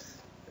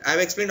 I have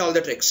explained all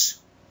the tricks.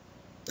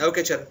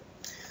 Okay, Charan.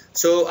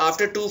 So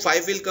after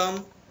 2-5 will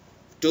come.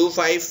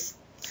 2-5.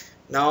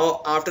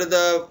 Now after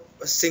the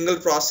single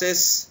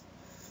process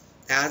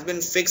has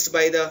been fixed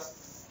by the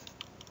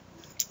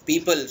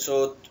people.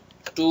 So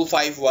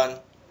 2-5-1.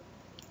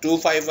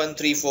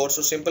 2-5-1-3-4.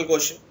 So simple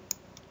question.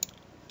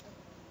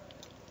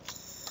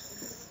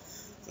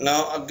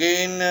 Now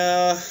again,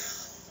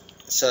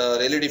 it's a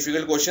really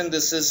difficult question.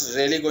 This is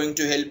really going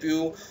to help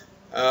you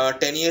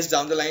 10 years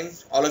down the line.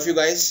 All of you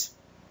guys,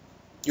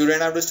 you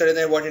don't have to study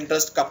that what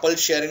interest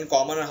couples share in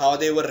common and how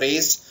they were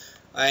raised,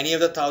 any of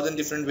the 1,000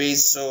 different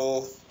ways.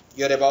 So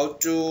you're about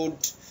to,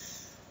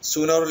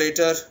 sooner or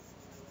later,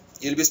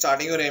 you'll be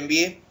starting your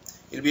MBA.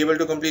 You'll be able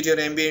to complete your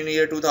MBA in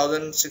year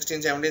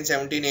 2016, 17,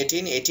 17,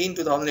 18,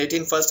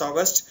 2018, 1st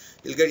August.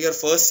 You'll get your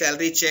first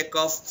salary check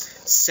of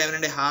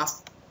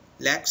 7.5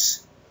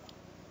 lakhs.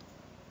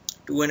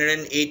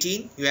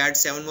 218, you add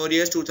 7 more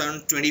years,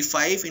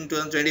 2025. In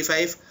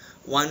 2025,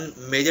 one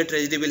major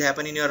tragedy will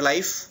happen in your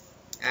life,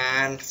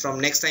 and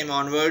from next time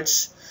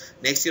onwards,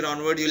 next year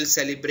onwards, you will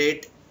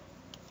celebrate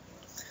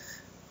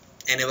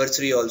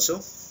anniversary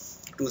also,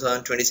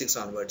 2026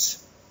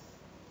 onwards.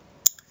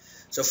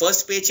 So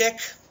first paycheck,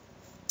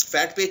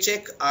 fat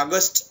paycheck,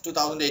 August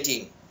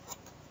 2018.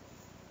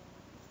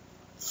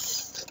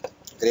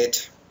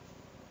 Great.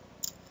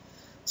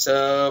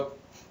 So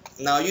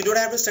now you don't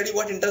have to study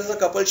what interests the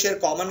couple share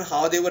common,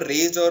 how they were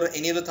raised, or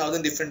any of the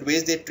 1,000 different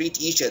ways they treat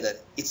each other.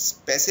 Its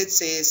passage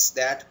says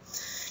that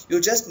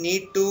you just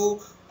need to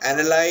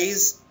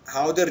analyze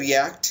how they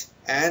react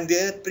and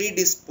their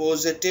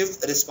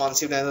predispositive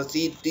responsiveness.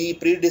 The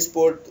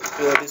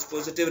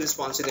predispositive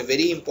responsiveness,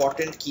 very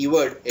important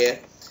keyword here.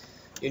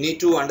 You need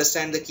to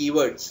understand the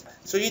keywords.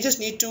 So you just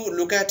need to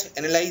look at,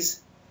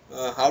 analyze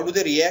how do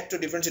they react to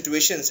different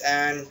situations,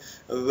 and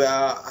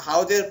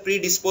how they're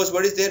predisposed,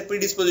 what is their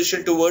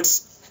predisposition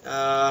towards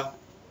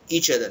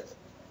each other.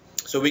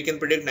 So we can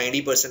predict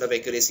 90% of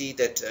accuracy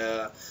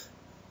that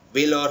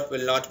will or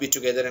will not be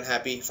together and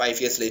happy 5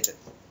 years later.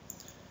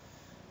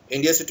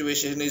 India's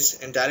situation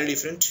is entirely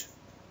different.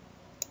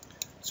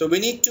 So we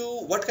need to,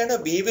 what kind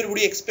of behavior would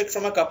you expect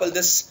from a couple?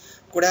 This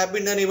could have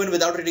been done even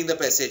without reading the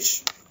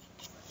passage.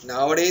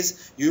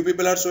 Nowadays, you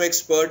people are so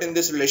expert in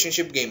this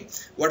relationship game.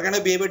 What kind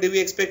of behavior do we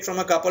expect from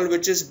a couple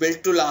which is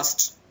built to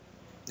last?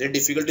 Very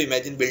difficult to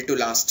imagine built to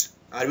last.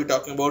 Are we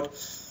talking about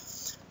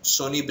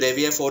Sony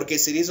Bravia 4K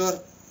series or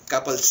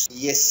couples?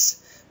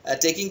 Yes.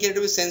 Taking care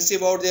to be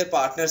sensitive about their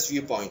partner's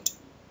viewpoint.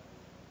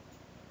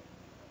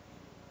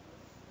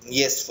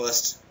 Yes,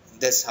 first.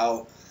 That's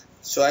how.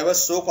 So I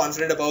was so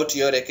confident about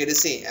your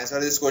accuracy as far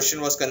as this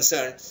question was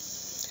concerned,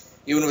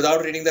 even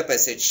without reading the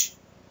passage.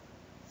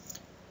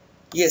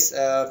 Yes,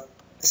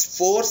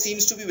 4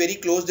 seems to be very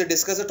close. They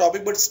discuss the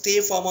topic but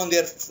stay firm on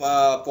their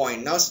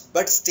point. Now,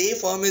 but stay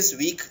firm is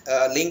weak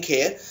link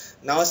here.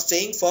 Now,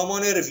 staying firm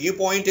on your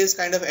viewpoint is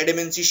kind of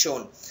adamancy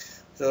shown.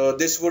 So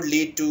this will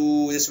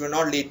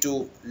not lead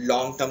to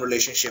long-term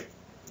relationship.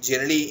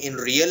 Generally, in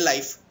real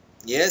life,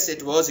 yes,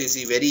 it was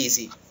easy, very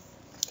easy.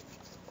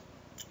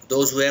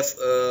 Those who have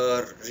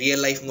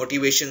real life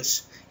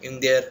motivations in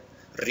their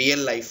real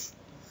life.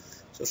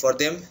 So for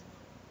them,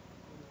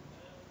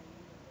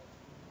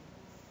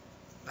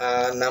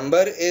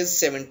 number is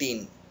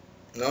 17.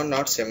 No,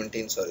 not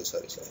 17. Sorry.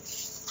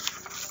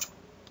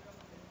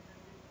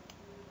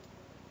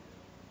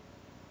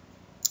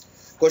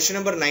 Question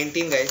number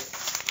 19, guys.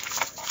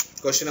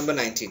 Question number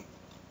 19.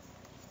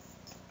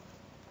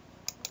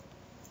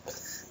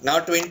 Now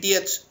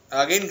 20th.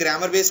 Again,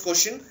 grammar based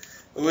question.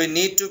 We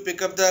need to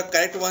pick up the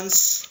correct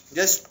ones.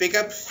 Just pick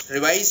up,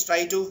 revise,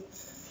 try to,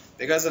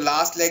 because the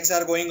last legs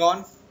are going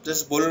on.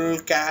 Just bull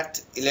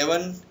cat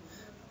 11.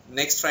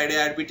 Next Friday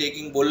I'd be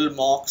taking bull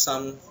mock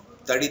some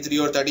 33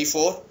 or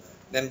 34,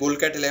 then bull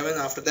cat 11.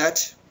 After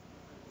that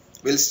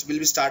we'll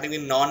be starting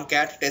with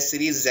non-cat test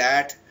series,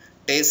 ZAT,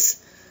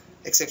 test,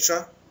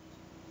 etc.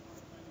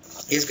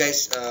 Yes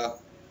guys,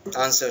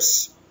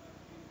 answers.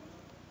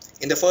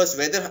 In the first,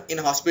 whether in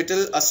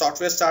hospital, a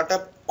software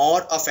startup,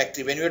 or a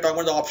factory. When we are talking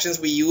about the options,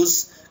 we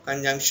use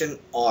conjunction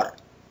or.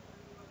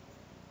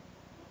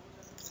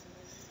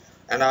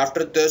 And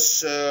after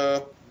this,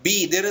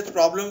 B, there is a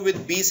problem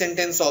with B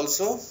sentence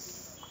also.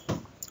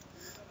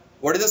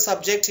 What is the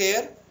subject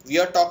here? We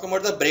are talking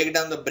about the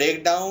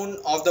breakdown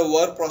of the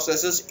work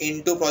processes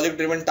into project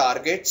driven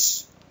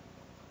targets.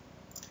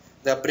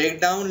 The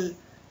breakdown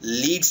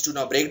leads to,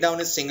 now breakdown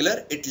is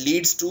singular, it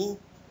leads to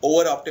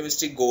over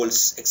optimistic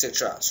goals,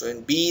 etc. So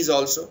in B is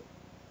also.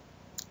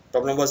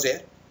 Problem was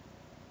there.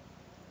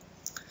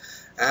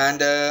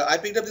 And I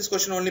picked up this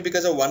question only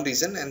because of one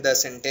reason, and the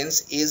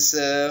sentence is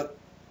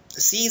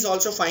C is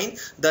also fine.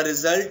 The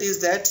result is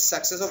that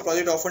success of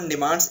project often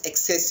demands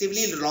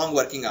excessively long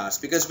working hours,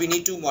 because we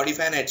need to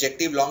modify an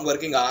adjective long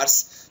working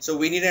hours. So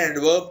we need an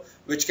adverb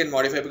which can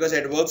modify, because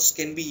adverbs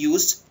can be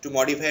used to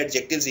modify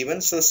adjectives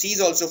even. So C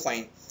is also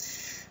fine.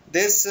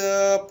 This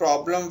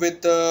problem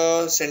with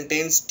the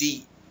sentence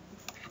D.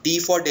 D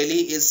for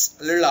Delhi is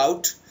a little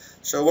out.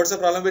 So what's the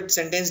problem with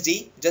sentence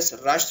D? Just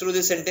rush through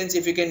this sentence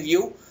if you can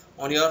view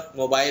on your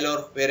mobile or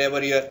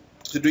wherever you are.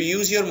 So do you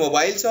use your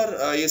mobiles,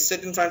 or you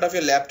sit in front of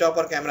your laptop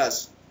or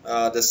cameras?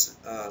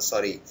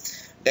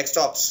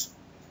 Desktops.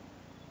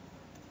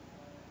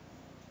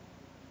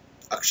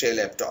 Akshay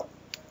laptop.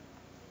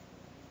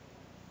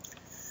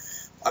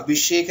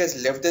 Abhishek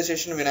has left the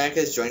session. Vinayak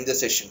has joined the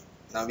session.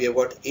 Now we have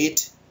got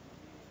 8.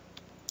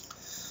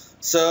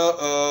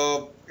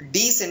 So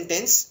D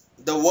sentence,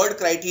 the word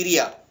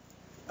criteria.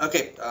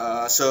 Okay,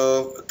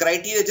 so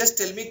criteria, just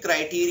tell me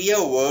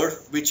criteria word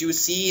which you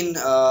see in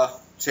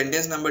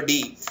sentence number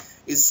D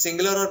is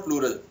singular or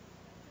plural?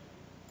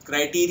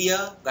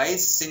 Criteria,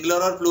 guys,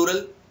 singular or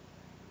plural?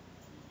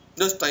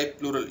 Just type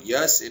plural.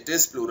 Yes, it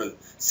is plural.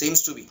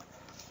 Seems to be.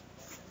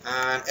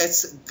 And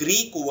it's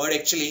Greek word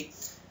actually.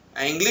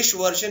 English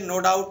version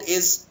no doubt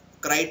is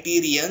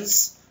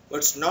criterions, but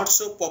it's not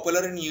so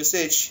popular in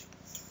usage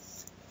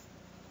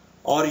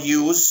or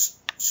use.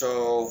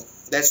 So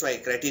that's why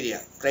criteria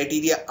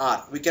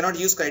are. We cannot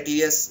use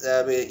criteria.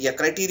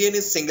 Criterion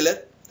is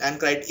singular and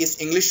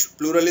is English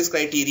plural is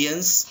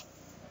criterions.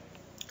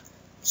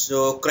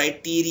 So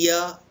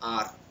criteria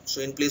are.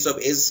 So in place of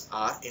is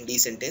are in D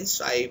sentence.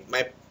 So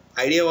my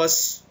idea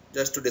was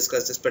just to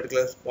discuss this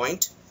particular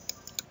point.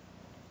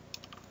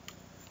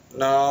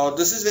 Now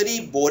this is very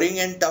boring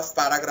and tough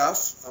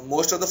paragraph.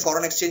 Most of the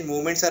foreign exchange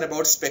movements are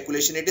about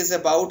speculation. It is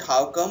about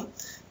how come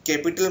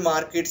capital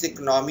markets,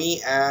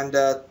 economy and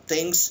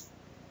things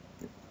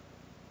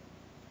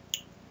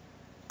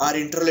are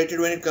interrelated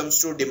when it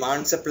comes to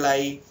demand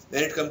supply,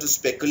 when it comes to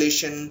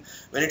speculation,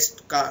 when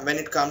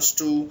it comes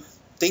to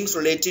things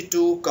related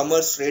to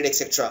commerce, trade,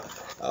 etc.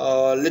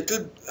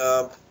 Little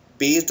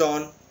based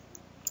on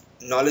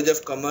knowledge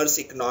of commerce,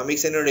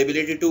 economics and your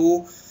ability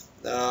to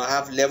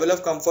have level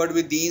of comfort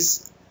with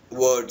these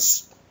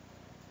words.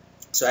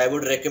 So I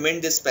would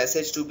recommend this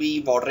passage to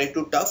be moderate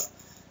to tough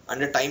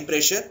under time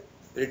pressure,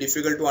 very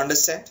difficult to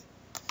understand.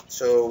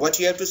 So what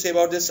you have to say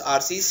about this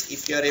RCs,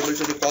 if you are able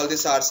to recall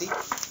this RC,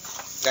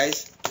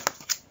 guys?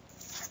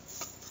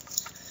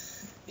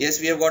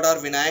 Yes, we have got our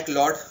Vinayak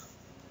Lord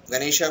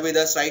Ganesha with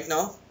us right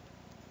now.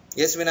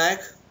 Yes,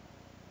 Vinayak.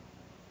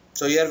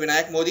 So here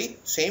Vinayak Modi,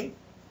 same.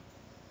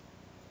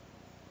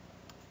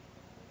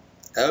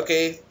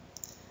 Okay.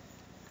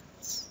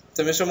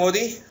 So Mr.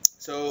 Modi,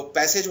 so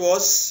passage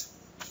was,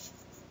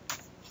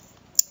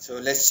 so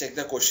let's check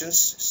the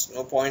questions.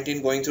 No point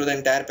in going through the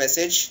entire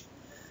passage.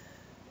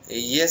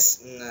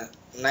 Yes,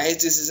 nice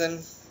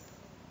decision.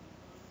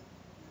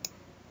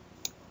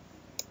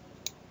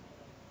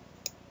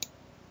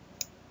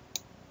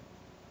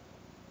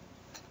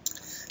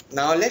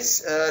 Now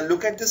let's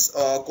look at this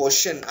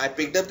question. I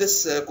picked up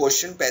this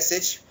question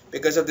passage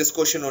because of this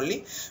question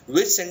only.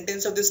 Which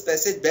sentence of this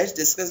passage best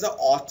discusses the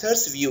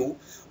author's view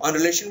on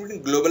relation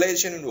between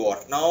globalization and war?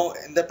 Now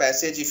in the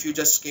passage, if you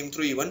just came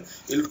through even,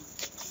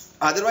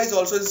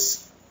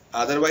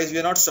 otherwise we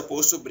are not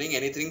supposed to bring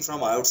anything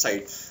from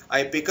outside.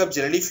 I pick up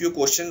generally few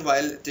questions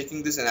while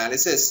taking this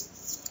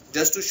analysis,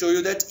 just to show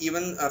you that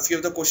even a few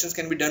of the questions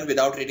can be done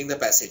without reading the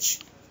passage.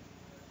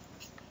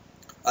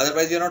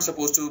 Otherwise, we are not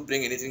supposed to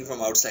bring anything from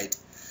outside.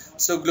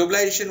 So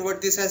globalization,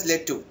 what this has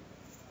led to?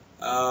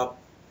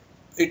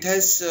 It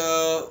has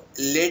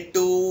led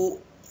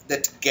to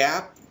that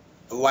gap,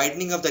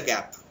 widening of the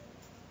gap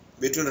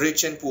between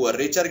rich and poor.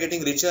 Rich are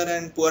getting richer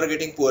and poor are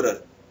getting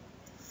poorer.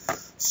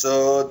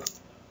 So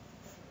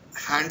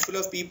handful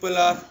of people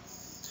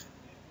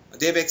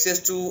they have access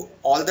to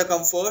all the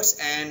comforts,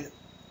 and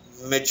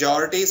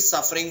majority is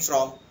suffering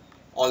from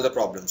all the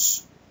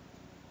problems.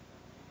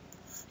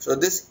 So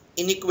this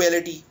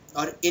inequality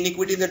or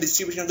inequity in the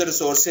distribution of the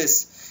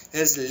resources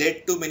has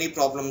led to many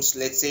problems.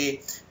 Let's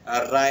say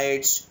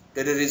riots,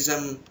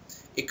 terrorism,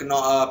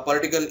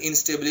 political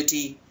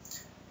instability,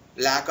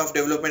 lack of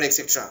development,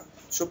 etc.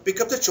 So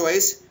pick up the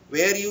choice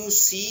where you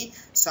see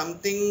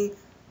something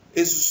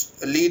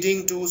is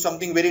leading to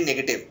something very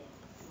negative.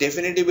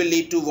 Definitely will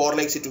lead to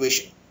war-like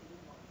situation.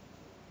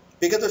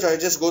 Pick up the choice.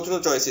 Just go through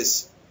the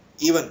choices.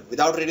 Even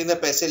without reading the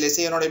passage, let's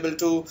say you're not able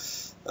to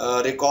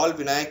recall,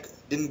 Vinayak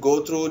didn't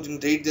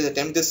read this,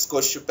 attempt this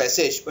question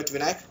passage, but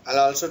Vinayak, I'll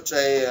also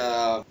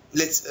try.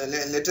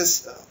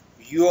 Let's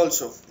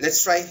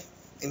try,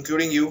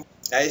 including you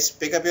guys.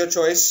 Pick up your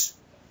choice.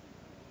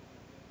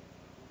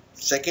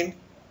 Second,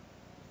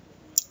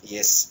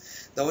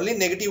 yes, the only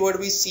negative word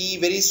we see,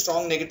 very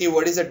strong negative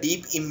word, is a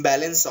deep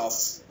imbalance of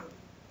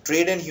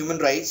trade and human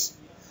rights.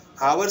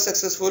 However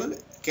successful,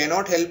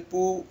 cannot help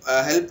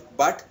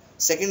but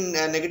second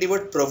negative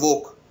word,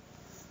 provoke,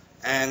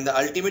 and the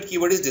ultimate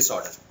keyword is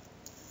disorder.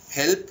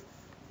 help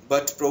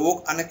but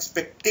provoke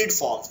unexpected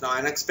forms. Now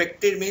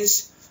unexpected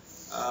means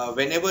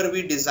whenever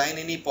we design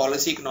any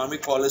policy,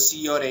 economic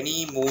policy or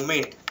any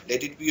movement,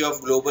 let it be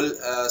of global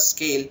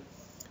scale,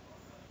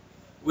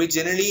 we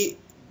generally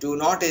do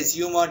not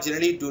assume or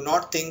generally do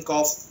not think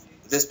of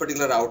this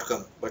particular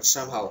outcome, but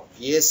somehow,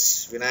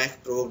 yes,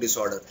 Vinayak, provoke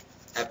disorder,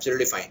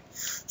 absolutely fine.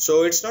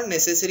 So it's not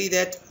necessary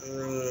that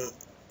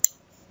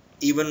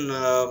even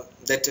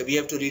that we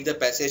have to read the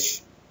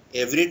passage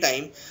every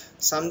time.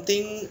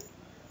 Sometimes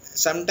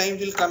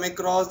we'll come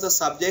across the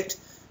subject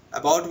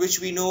about which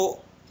we know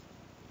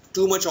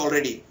too much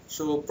already,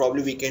 so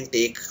probably we can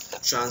take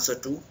chance or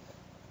two.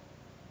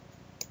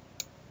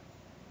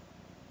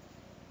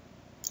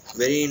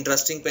 Very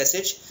interesting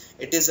passage.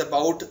 It is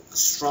about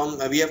from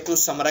we have to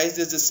summarize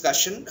this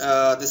discussion,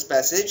 this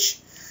passage,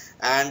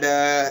 and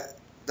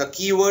the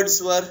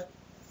keywords were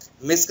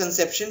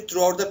misconception.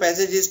 Throughout the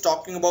passage is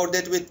talking about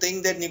that we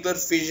think that nuclear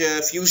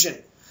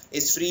fusion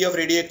is free of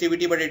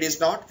radioactivity, but it is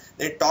not.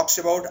 Then it talks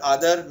about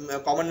other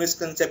common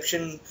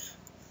misconception,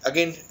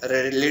 again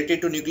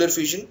related to nuclear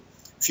fusion,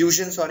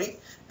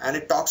 and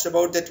it talks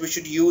about that we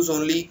should use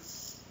only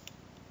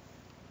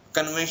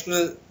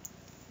conventional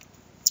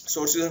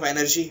sources of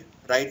energy.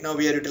 Right now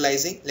we are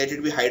utilizing, let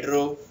it be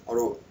hydro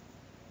or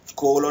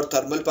coal or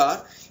thermal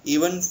power.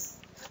 Even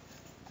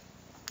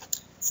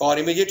for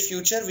immediate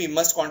future, we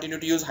must continue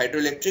to use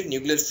hydroelectric,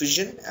 nuclear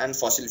fission and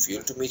fossil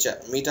fuel to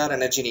meet our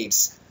energy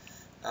needs,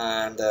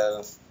 and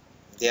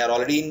they are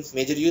already in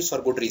major use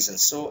for good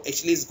reasons. So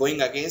actually it's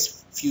going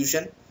against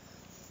fusion,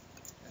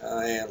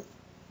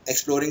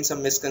 exploring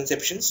some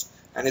misconceptions,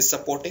 and is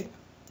supporting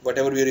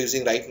whatever we are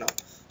using right now.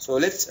 So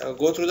let's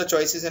go through the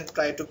choices and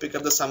try to pick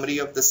up the summary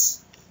of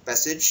this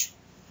passage.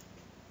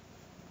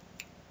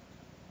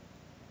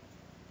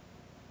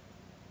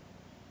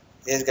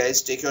 Yes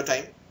guys, take your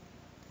time.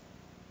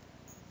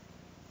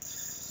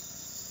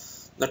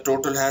 The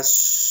total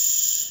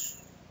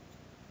has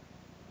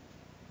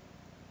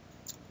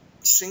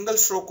single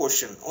stroke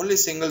question, only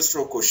single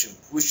stroke question.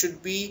 We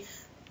should be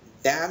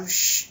damn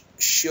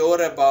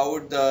sure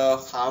about the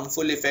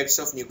harmful effects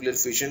of nuclear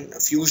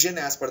fusion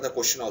as per the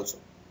question also.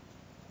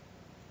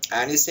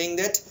 And he's saying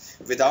that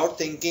without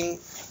thinking,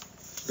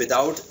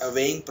 without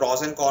weighing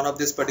pros and cons of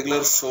this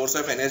particular source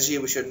of energy,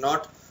 we should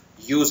not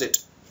use it.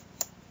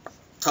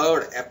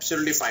 Third,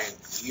 absolutely fine.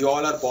 You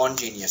all are born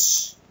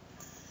genius.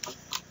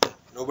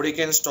 Nobody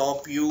can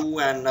stop you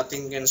and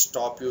nothing can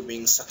stop you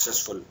being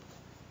successful.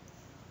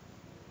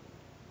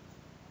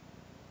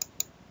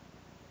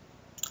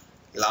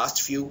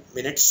 Last few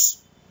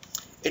minutes.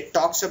 It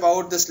talks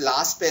about this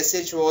last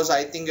passage was,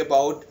 I think,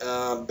 about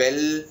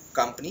Bell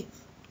company,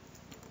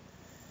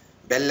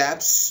 Bell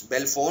Labs,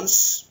 Bell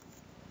phones,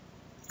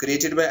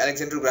 created by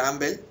Alexander Graham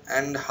Bell,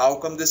 and how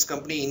come this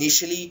company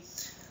initially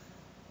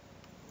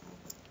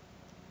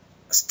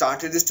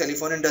started this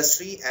telephone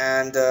industry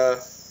and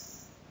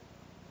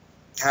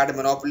had a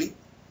monopoly,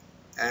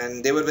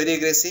 and they were very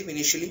aggressive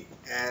initially,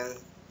 and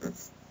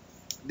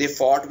they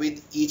fought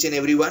with each and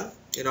everyone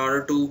in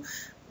order to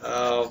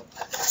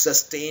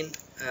sustain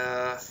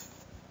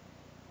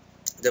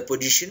the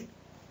position.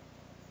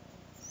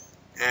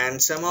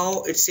 And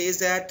somehow it says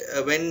that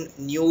when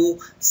new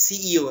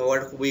CEO,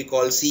 what we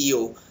call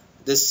CEO,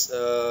 this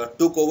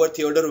took over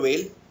Theodore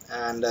Weil,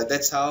 and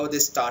that's how they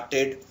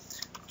started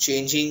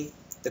changing,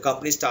 the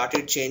company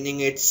started changing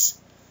its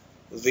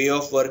way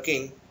of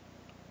working,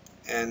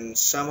 and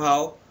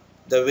somehow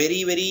the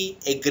very, very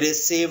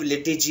aggressive,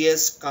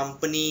 litigious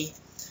company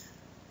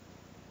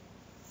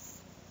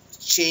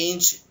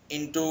changed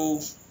into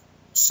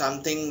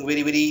something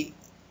very, very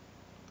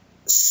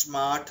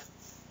smart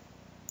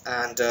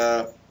and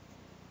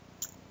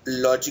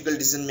logical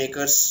decision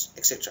makers,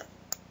 etc.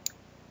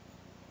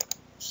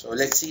 So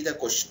let's see the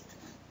question.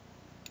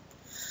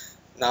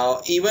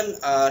 Now even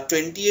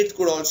 28th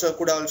could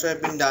also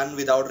have been done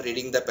without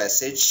reading the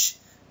passage,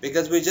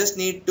 because we just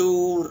need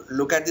to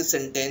look at the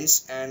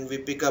sentence and we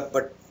pick up,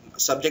 but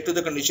subject to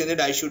the condition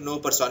that I should know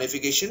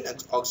personification,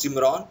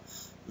 oxymoron,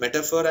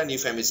 metaphor and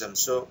euphemism.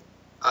 So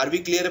are we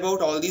clear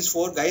about all these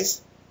four,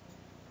 guys?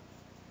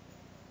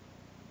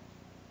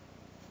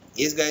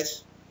 Yes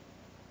guys?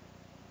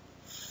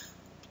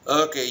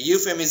 Okay,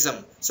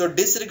 euphemism. So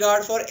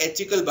disregard for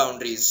ethical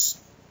boundaries.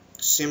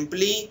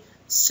 Simply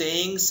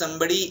saying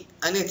somebody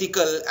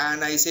unethical,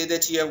 and I say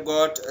that you have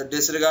got a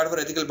disregard for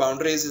ethical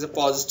boundaries, is a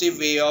positive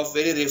way of,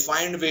 very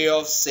refined way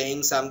of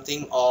saying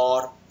something,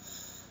 or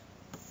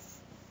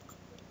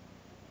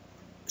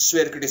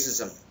swear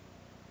criticism.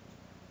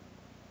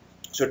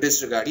 So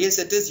disregard. Yes,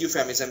 it is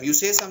euphemism. You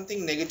say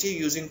something negative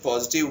using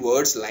positive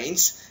words,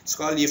 lines. It's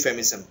called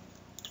euphemism.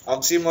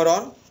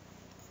 Oxymoron.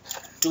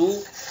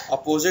 Two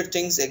opposite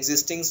things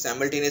existing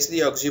simultaneously.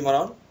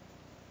 Oxymoron.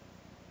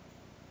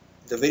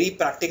 The very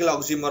practical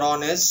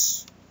oxymoron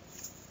is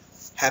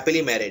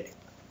happily married.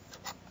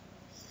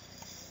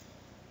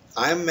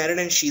 I am married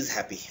and she is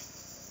happy.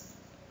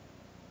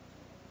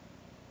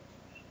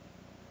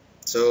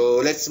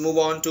 So let's move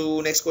on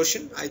to next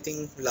question. I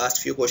think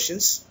last few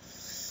questions.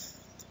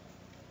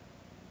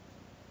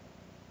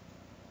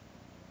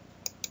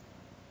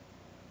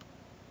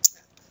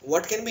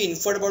 what can be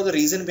inferred about the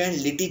reason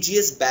behind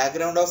litigious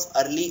background of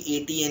early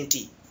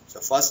AT&T? So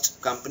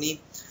first company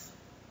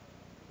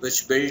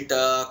which built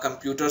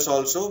computers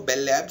also, Bell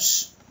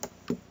Labs.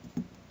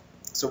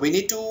 So we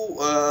need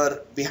to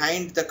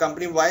behind the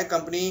company, why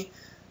company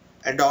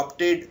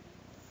adopted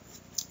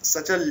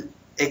such a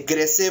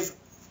aggressive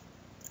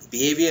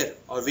behavior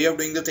or way of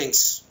doing the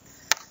things.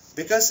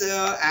 Because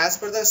as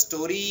per the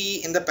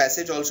story in the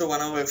passage also,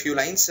 one of a few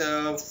lines,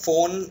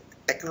 phone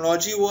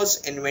technology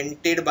was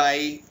invented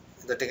by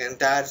the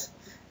entire,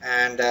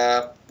 and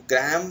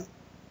Graham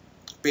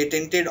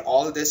patented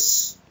all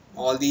these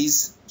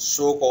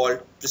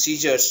so-called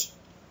procedures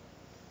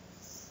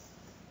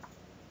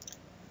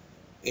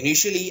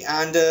initially,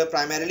 and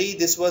primarily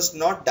this was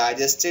not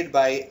digested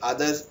by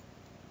other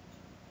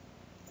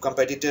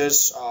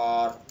competitors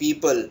or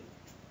people,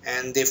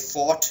 and they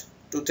fought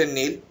tooth and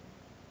nail,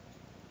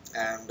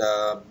 and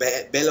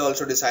Bell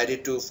also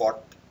decided to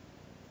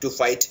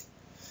fight.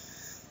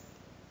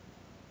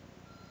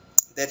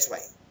 That's why.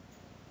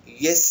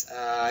 Yes,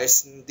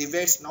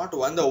 it's not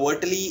one the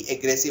overtly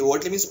aggressive.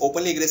 Overtly means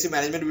openly aggressive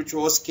management, which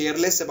was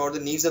careless about the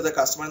needs of the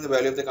customer and the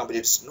value of the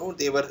competitors. No,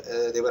 they were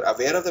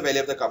aware of the value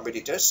of the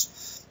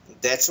competitors.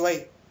 That's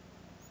why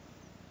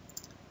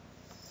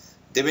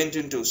they went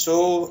into.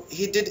 So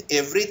he did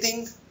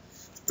everything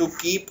to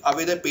keep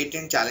away the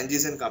patent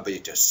challenges and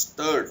competitors.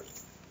 Third,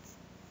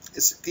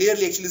 it's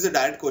clearly actually is a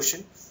direct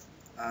question,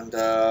 and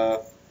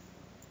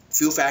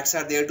few facts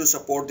are there to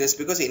support this,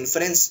 because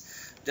inference.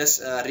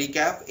 Just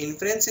recap,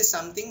 inference is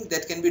something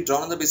that can be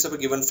drawn on the basis of a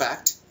given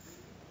fact,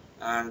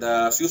 and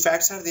few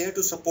facts are there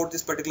to support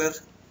this particular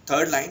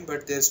third line,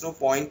 but there's no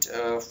point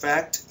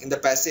fact in the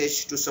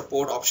passage to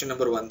support option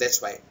number 1.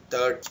 That's why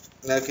third.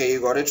 Okay, you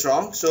got it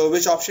wrong. So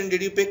which option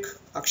did you pick,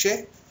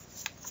 Akshay?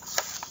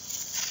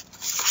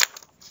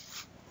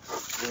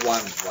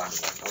 One.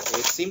 Okay,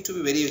 it seemed to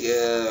be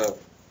very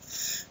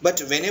but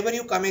whenever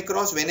you come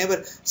across,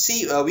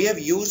 see, we have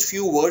used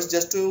few words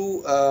just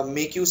to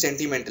make you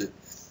sentimental.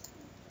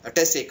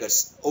 Test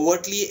takers,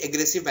 overtly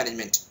aggressive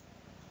management.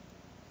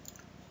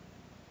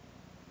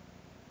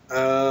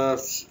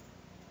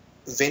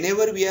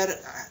 Whenever we are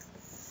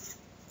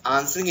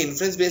answering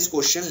inference based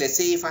question, let's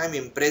say if I am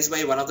impressed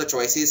by one of the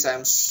choices, I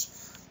am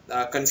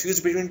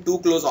confused between two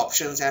close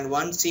options and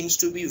one seems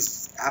to be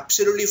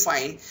absolutely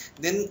fine,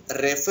 then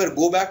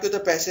go back to the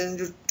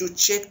passage to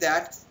check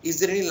that is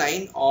there any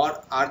line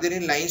or are there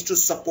any lines to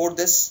support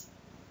this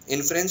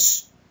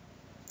inference.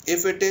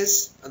 If it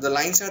is, the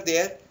lines are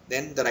there,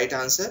 then the right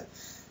answer.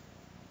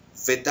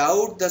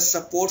 Without the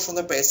support from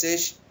the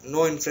passage,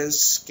 no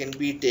inference can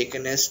be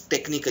taken as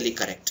technically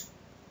correct.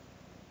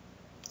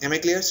 Am I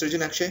clear,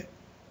 Srijan, Akshay?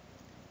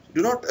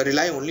 Do not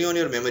rely only on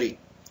your memory.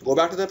 Go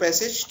back to the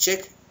passage,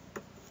 check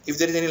if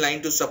there is any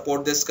line to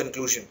support this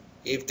conclusion.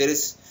 If there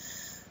is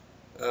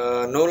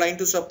no line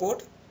to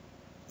support,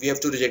 we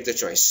have to reject the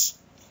choice.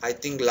 I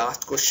think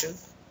last question.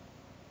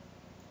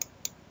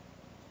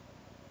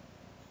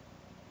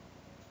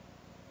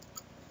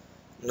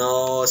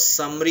 Now,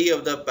 summary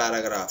of the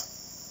paragraph.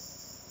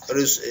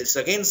 It's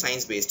again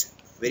science based.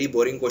 Very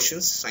boring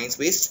questions, science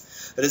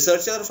based.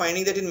 Researchers are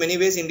finding that in many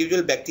ways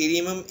individual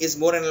bacterium is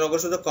more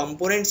analogous to the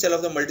component cell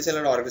of the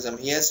multicellular organism.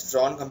 He has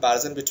drawn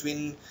comparison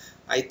between,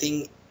 I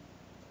think,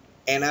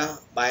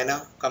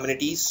 Ana-Biana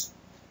communities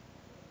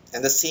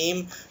and the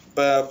same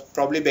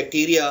probably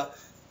bacteria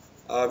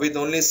with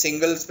only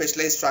single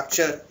specialized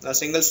structure, a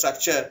single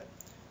structure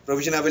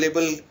provision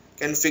available,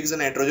 can fix the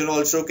nitrogen,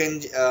 also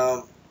can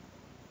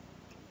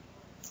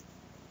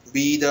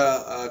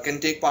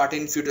can take part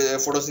in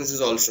photosynthesis,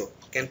 also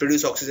can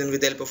produce oxygen with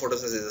the help of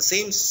photosynthesis, the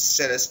same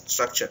cell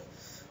structure.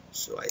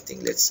 So I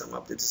think let's sum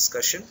up the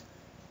discussion.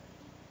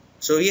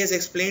 So he has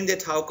explained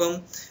that how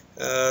come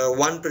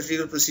one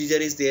particular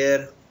procedure is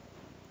there,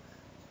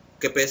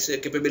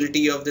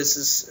 capability of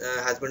this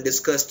has been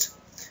discussed.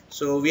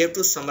 So we have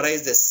to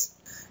summarize this.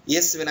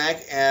 Yes,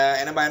 Vinayak,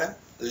 Ana-Biana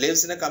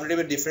lives in a community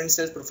with different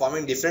cells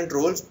performing different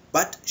roles,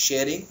 but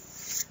sharing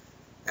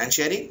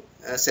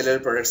cellular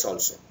products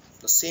also.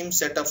 The same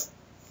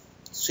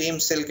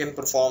cell can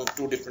perform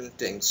two different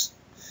things.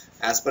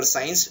 As per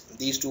science,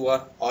 these two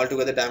are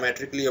altogether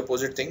diametrically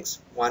opposite things.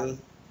 One,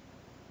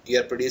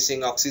 you are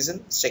producing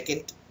oxygen.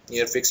 Second,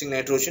 you are fixing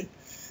nitrogen.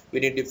 We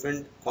need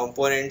different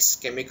components,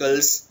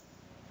 chemicals,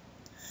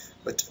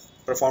 but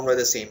performed by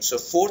the same. So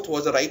fourth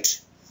was the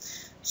right.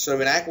 So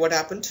Vinayak, what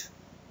happened?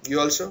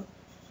 You also?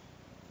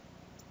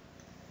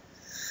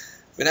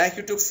 Vinayak,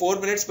 you took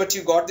 4 minutes, but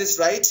you got this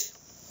right.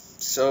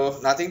 So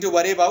nothing to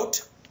worry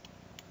about.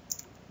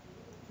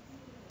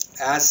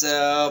 As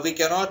we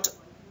cannot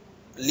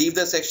leave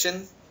the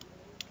section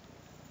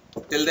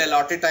till the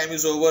allotted time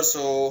is over,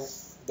 so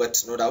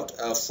but no doubt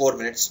 4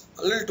 minutes,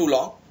 a little too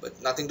long,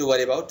 but nothing to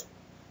worry about.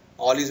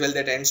 All is well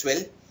that ends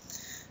well,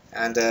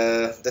 and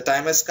the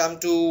time has come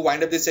to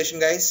wind up this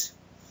session, guys.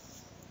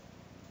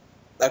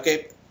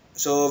 Okay,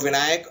 so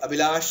Vinayak,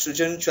 Abhilash,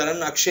 Srijan,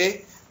 Charan,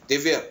 Akshay,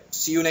 Divya,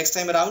 see you next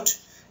time around,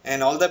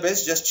 and all the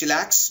best. Just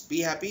chillax,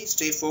 be happy,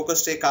 stay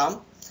focused, stay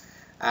calm,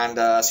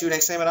 and see you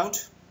next time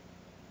around.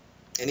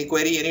 Any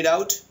query, any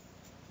doubt?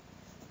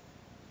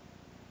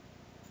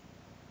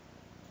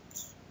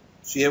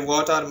 So you have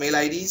got our mail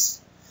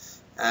IDs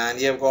and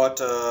you have got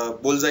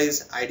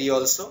Bullseye's ID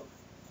also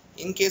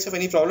in case of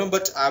any problem,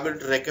 but I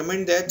would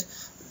recommend that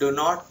do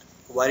not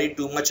worry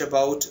too much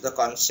about the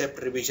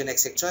concept revision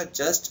etc.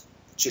 Just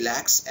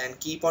chillax and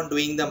keep on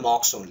doing the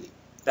mocks only,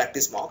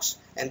 practice mocks,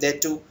 and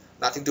that too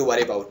nothing to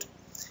worry about.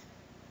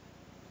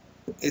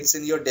 It's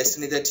in your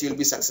destiny that you'll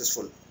be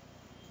successful.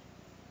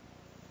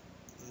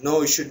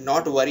 No, you should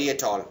not worry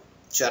at all.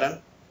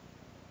 Charan,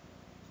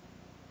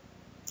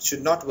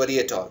 should not worry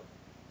at all.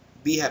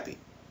 Be happy.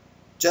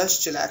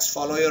 Just chillax,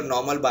 follow your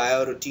normal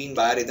bioroutine,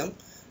 biorhythm.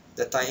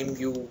 The time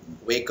you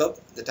wake up,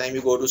 the time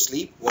you go to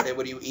sleep,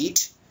 whatever you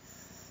eat.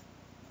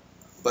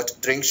 But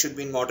drink should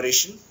be in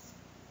moderation.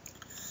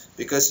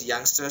 Because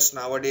youngsters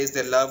nowadays,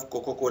 they love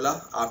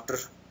Coca-Cola after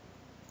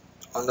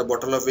on the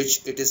bottle of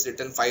which it is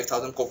written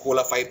 5,000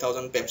 Coca-Cola,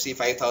 5,000 Pepsi,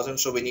 5,000.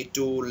 So we need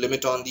to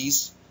limit on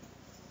these.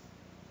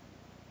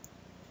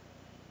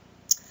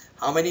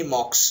 How many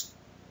mocks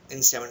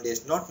in 7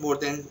 days? Not more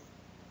than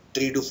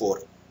 3 to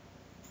 4.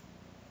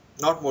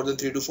 Not more than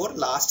 3 to 4.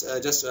 Last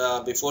just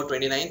before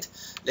 29th,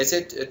 let's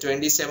say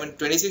 27,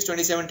 26,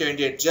 27,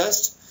 28.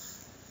 Just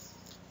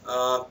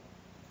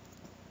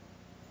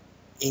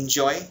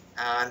enjoy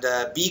and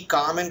be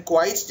calm and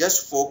quiet.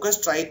 Just focus.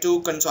 Try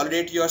to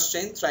consolidate your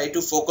strength. Try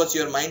to focus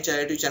your mind.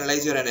 Try to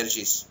channelize your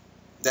energies.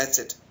 That's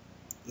it.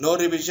 No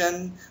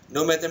revision,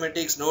 no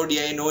mathematics, no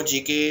DI, no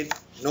GK,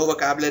 no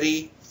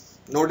vocabulary,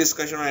 no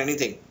discussion on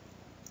anything.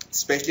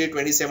 Especially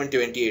 27,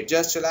 28.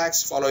 Just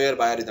relax. Follow your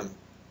biorhythm.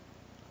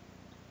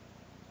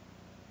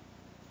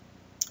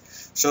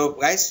 So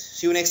guys,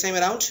 see you next time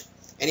around.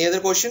 Any other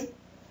question?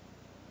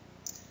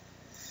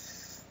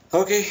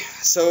 Okay,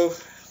 so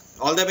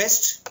all the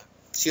best.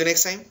 See you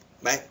next time.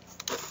 Bye.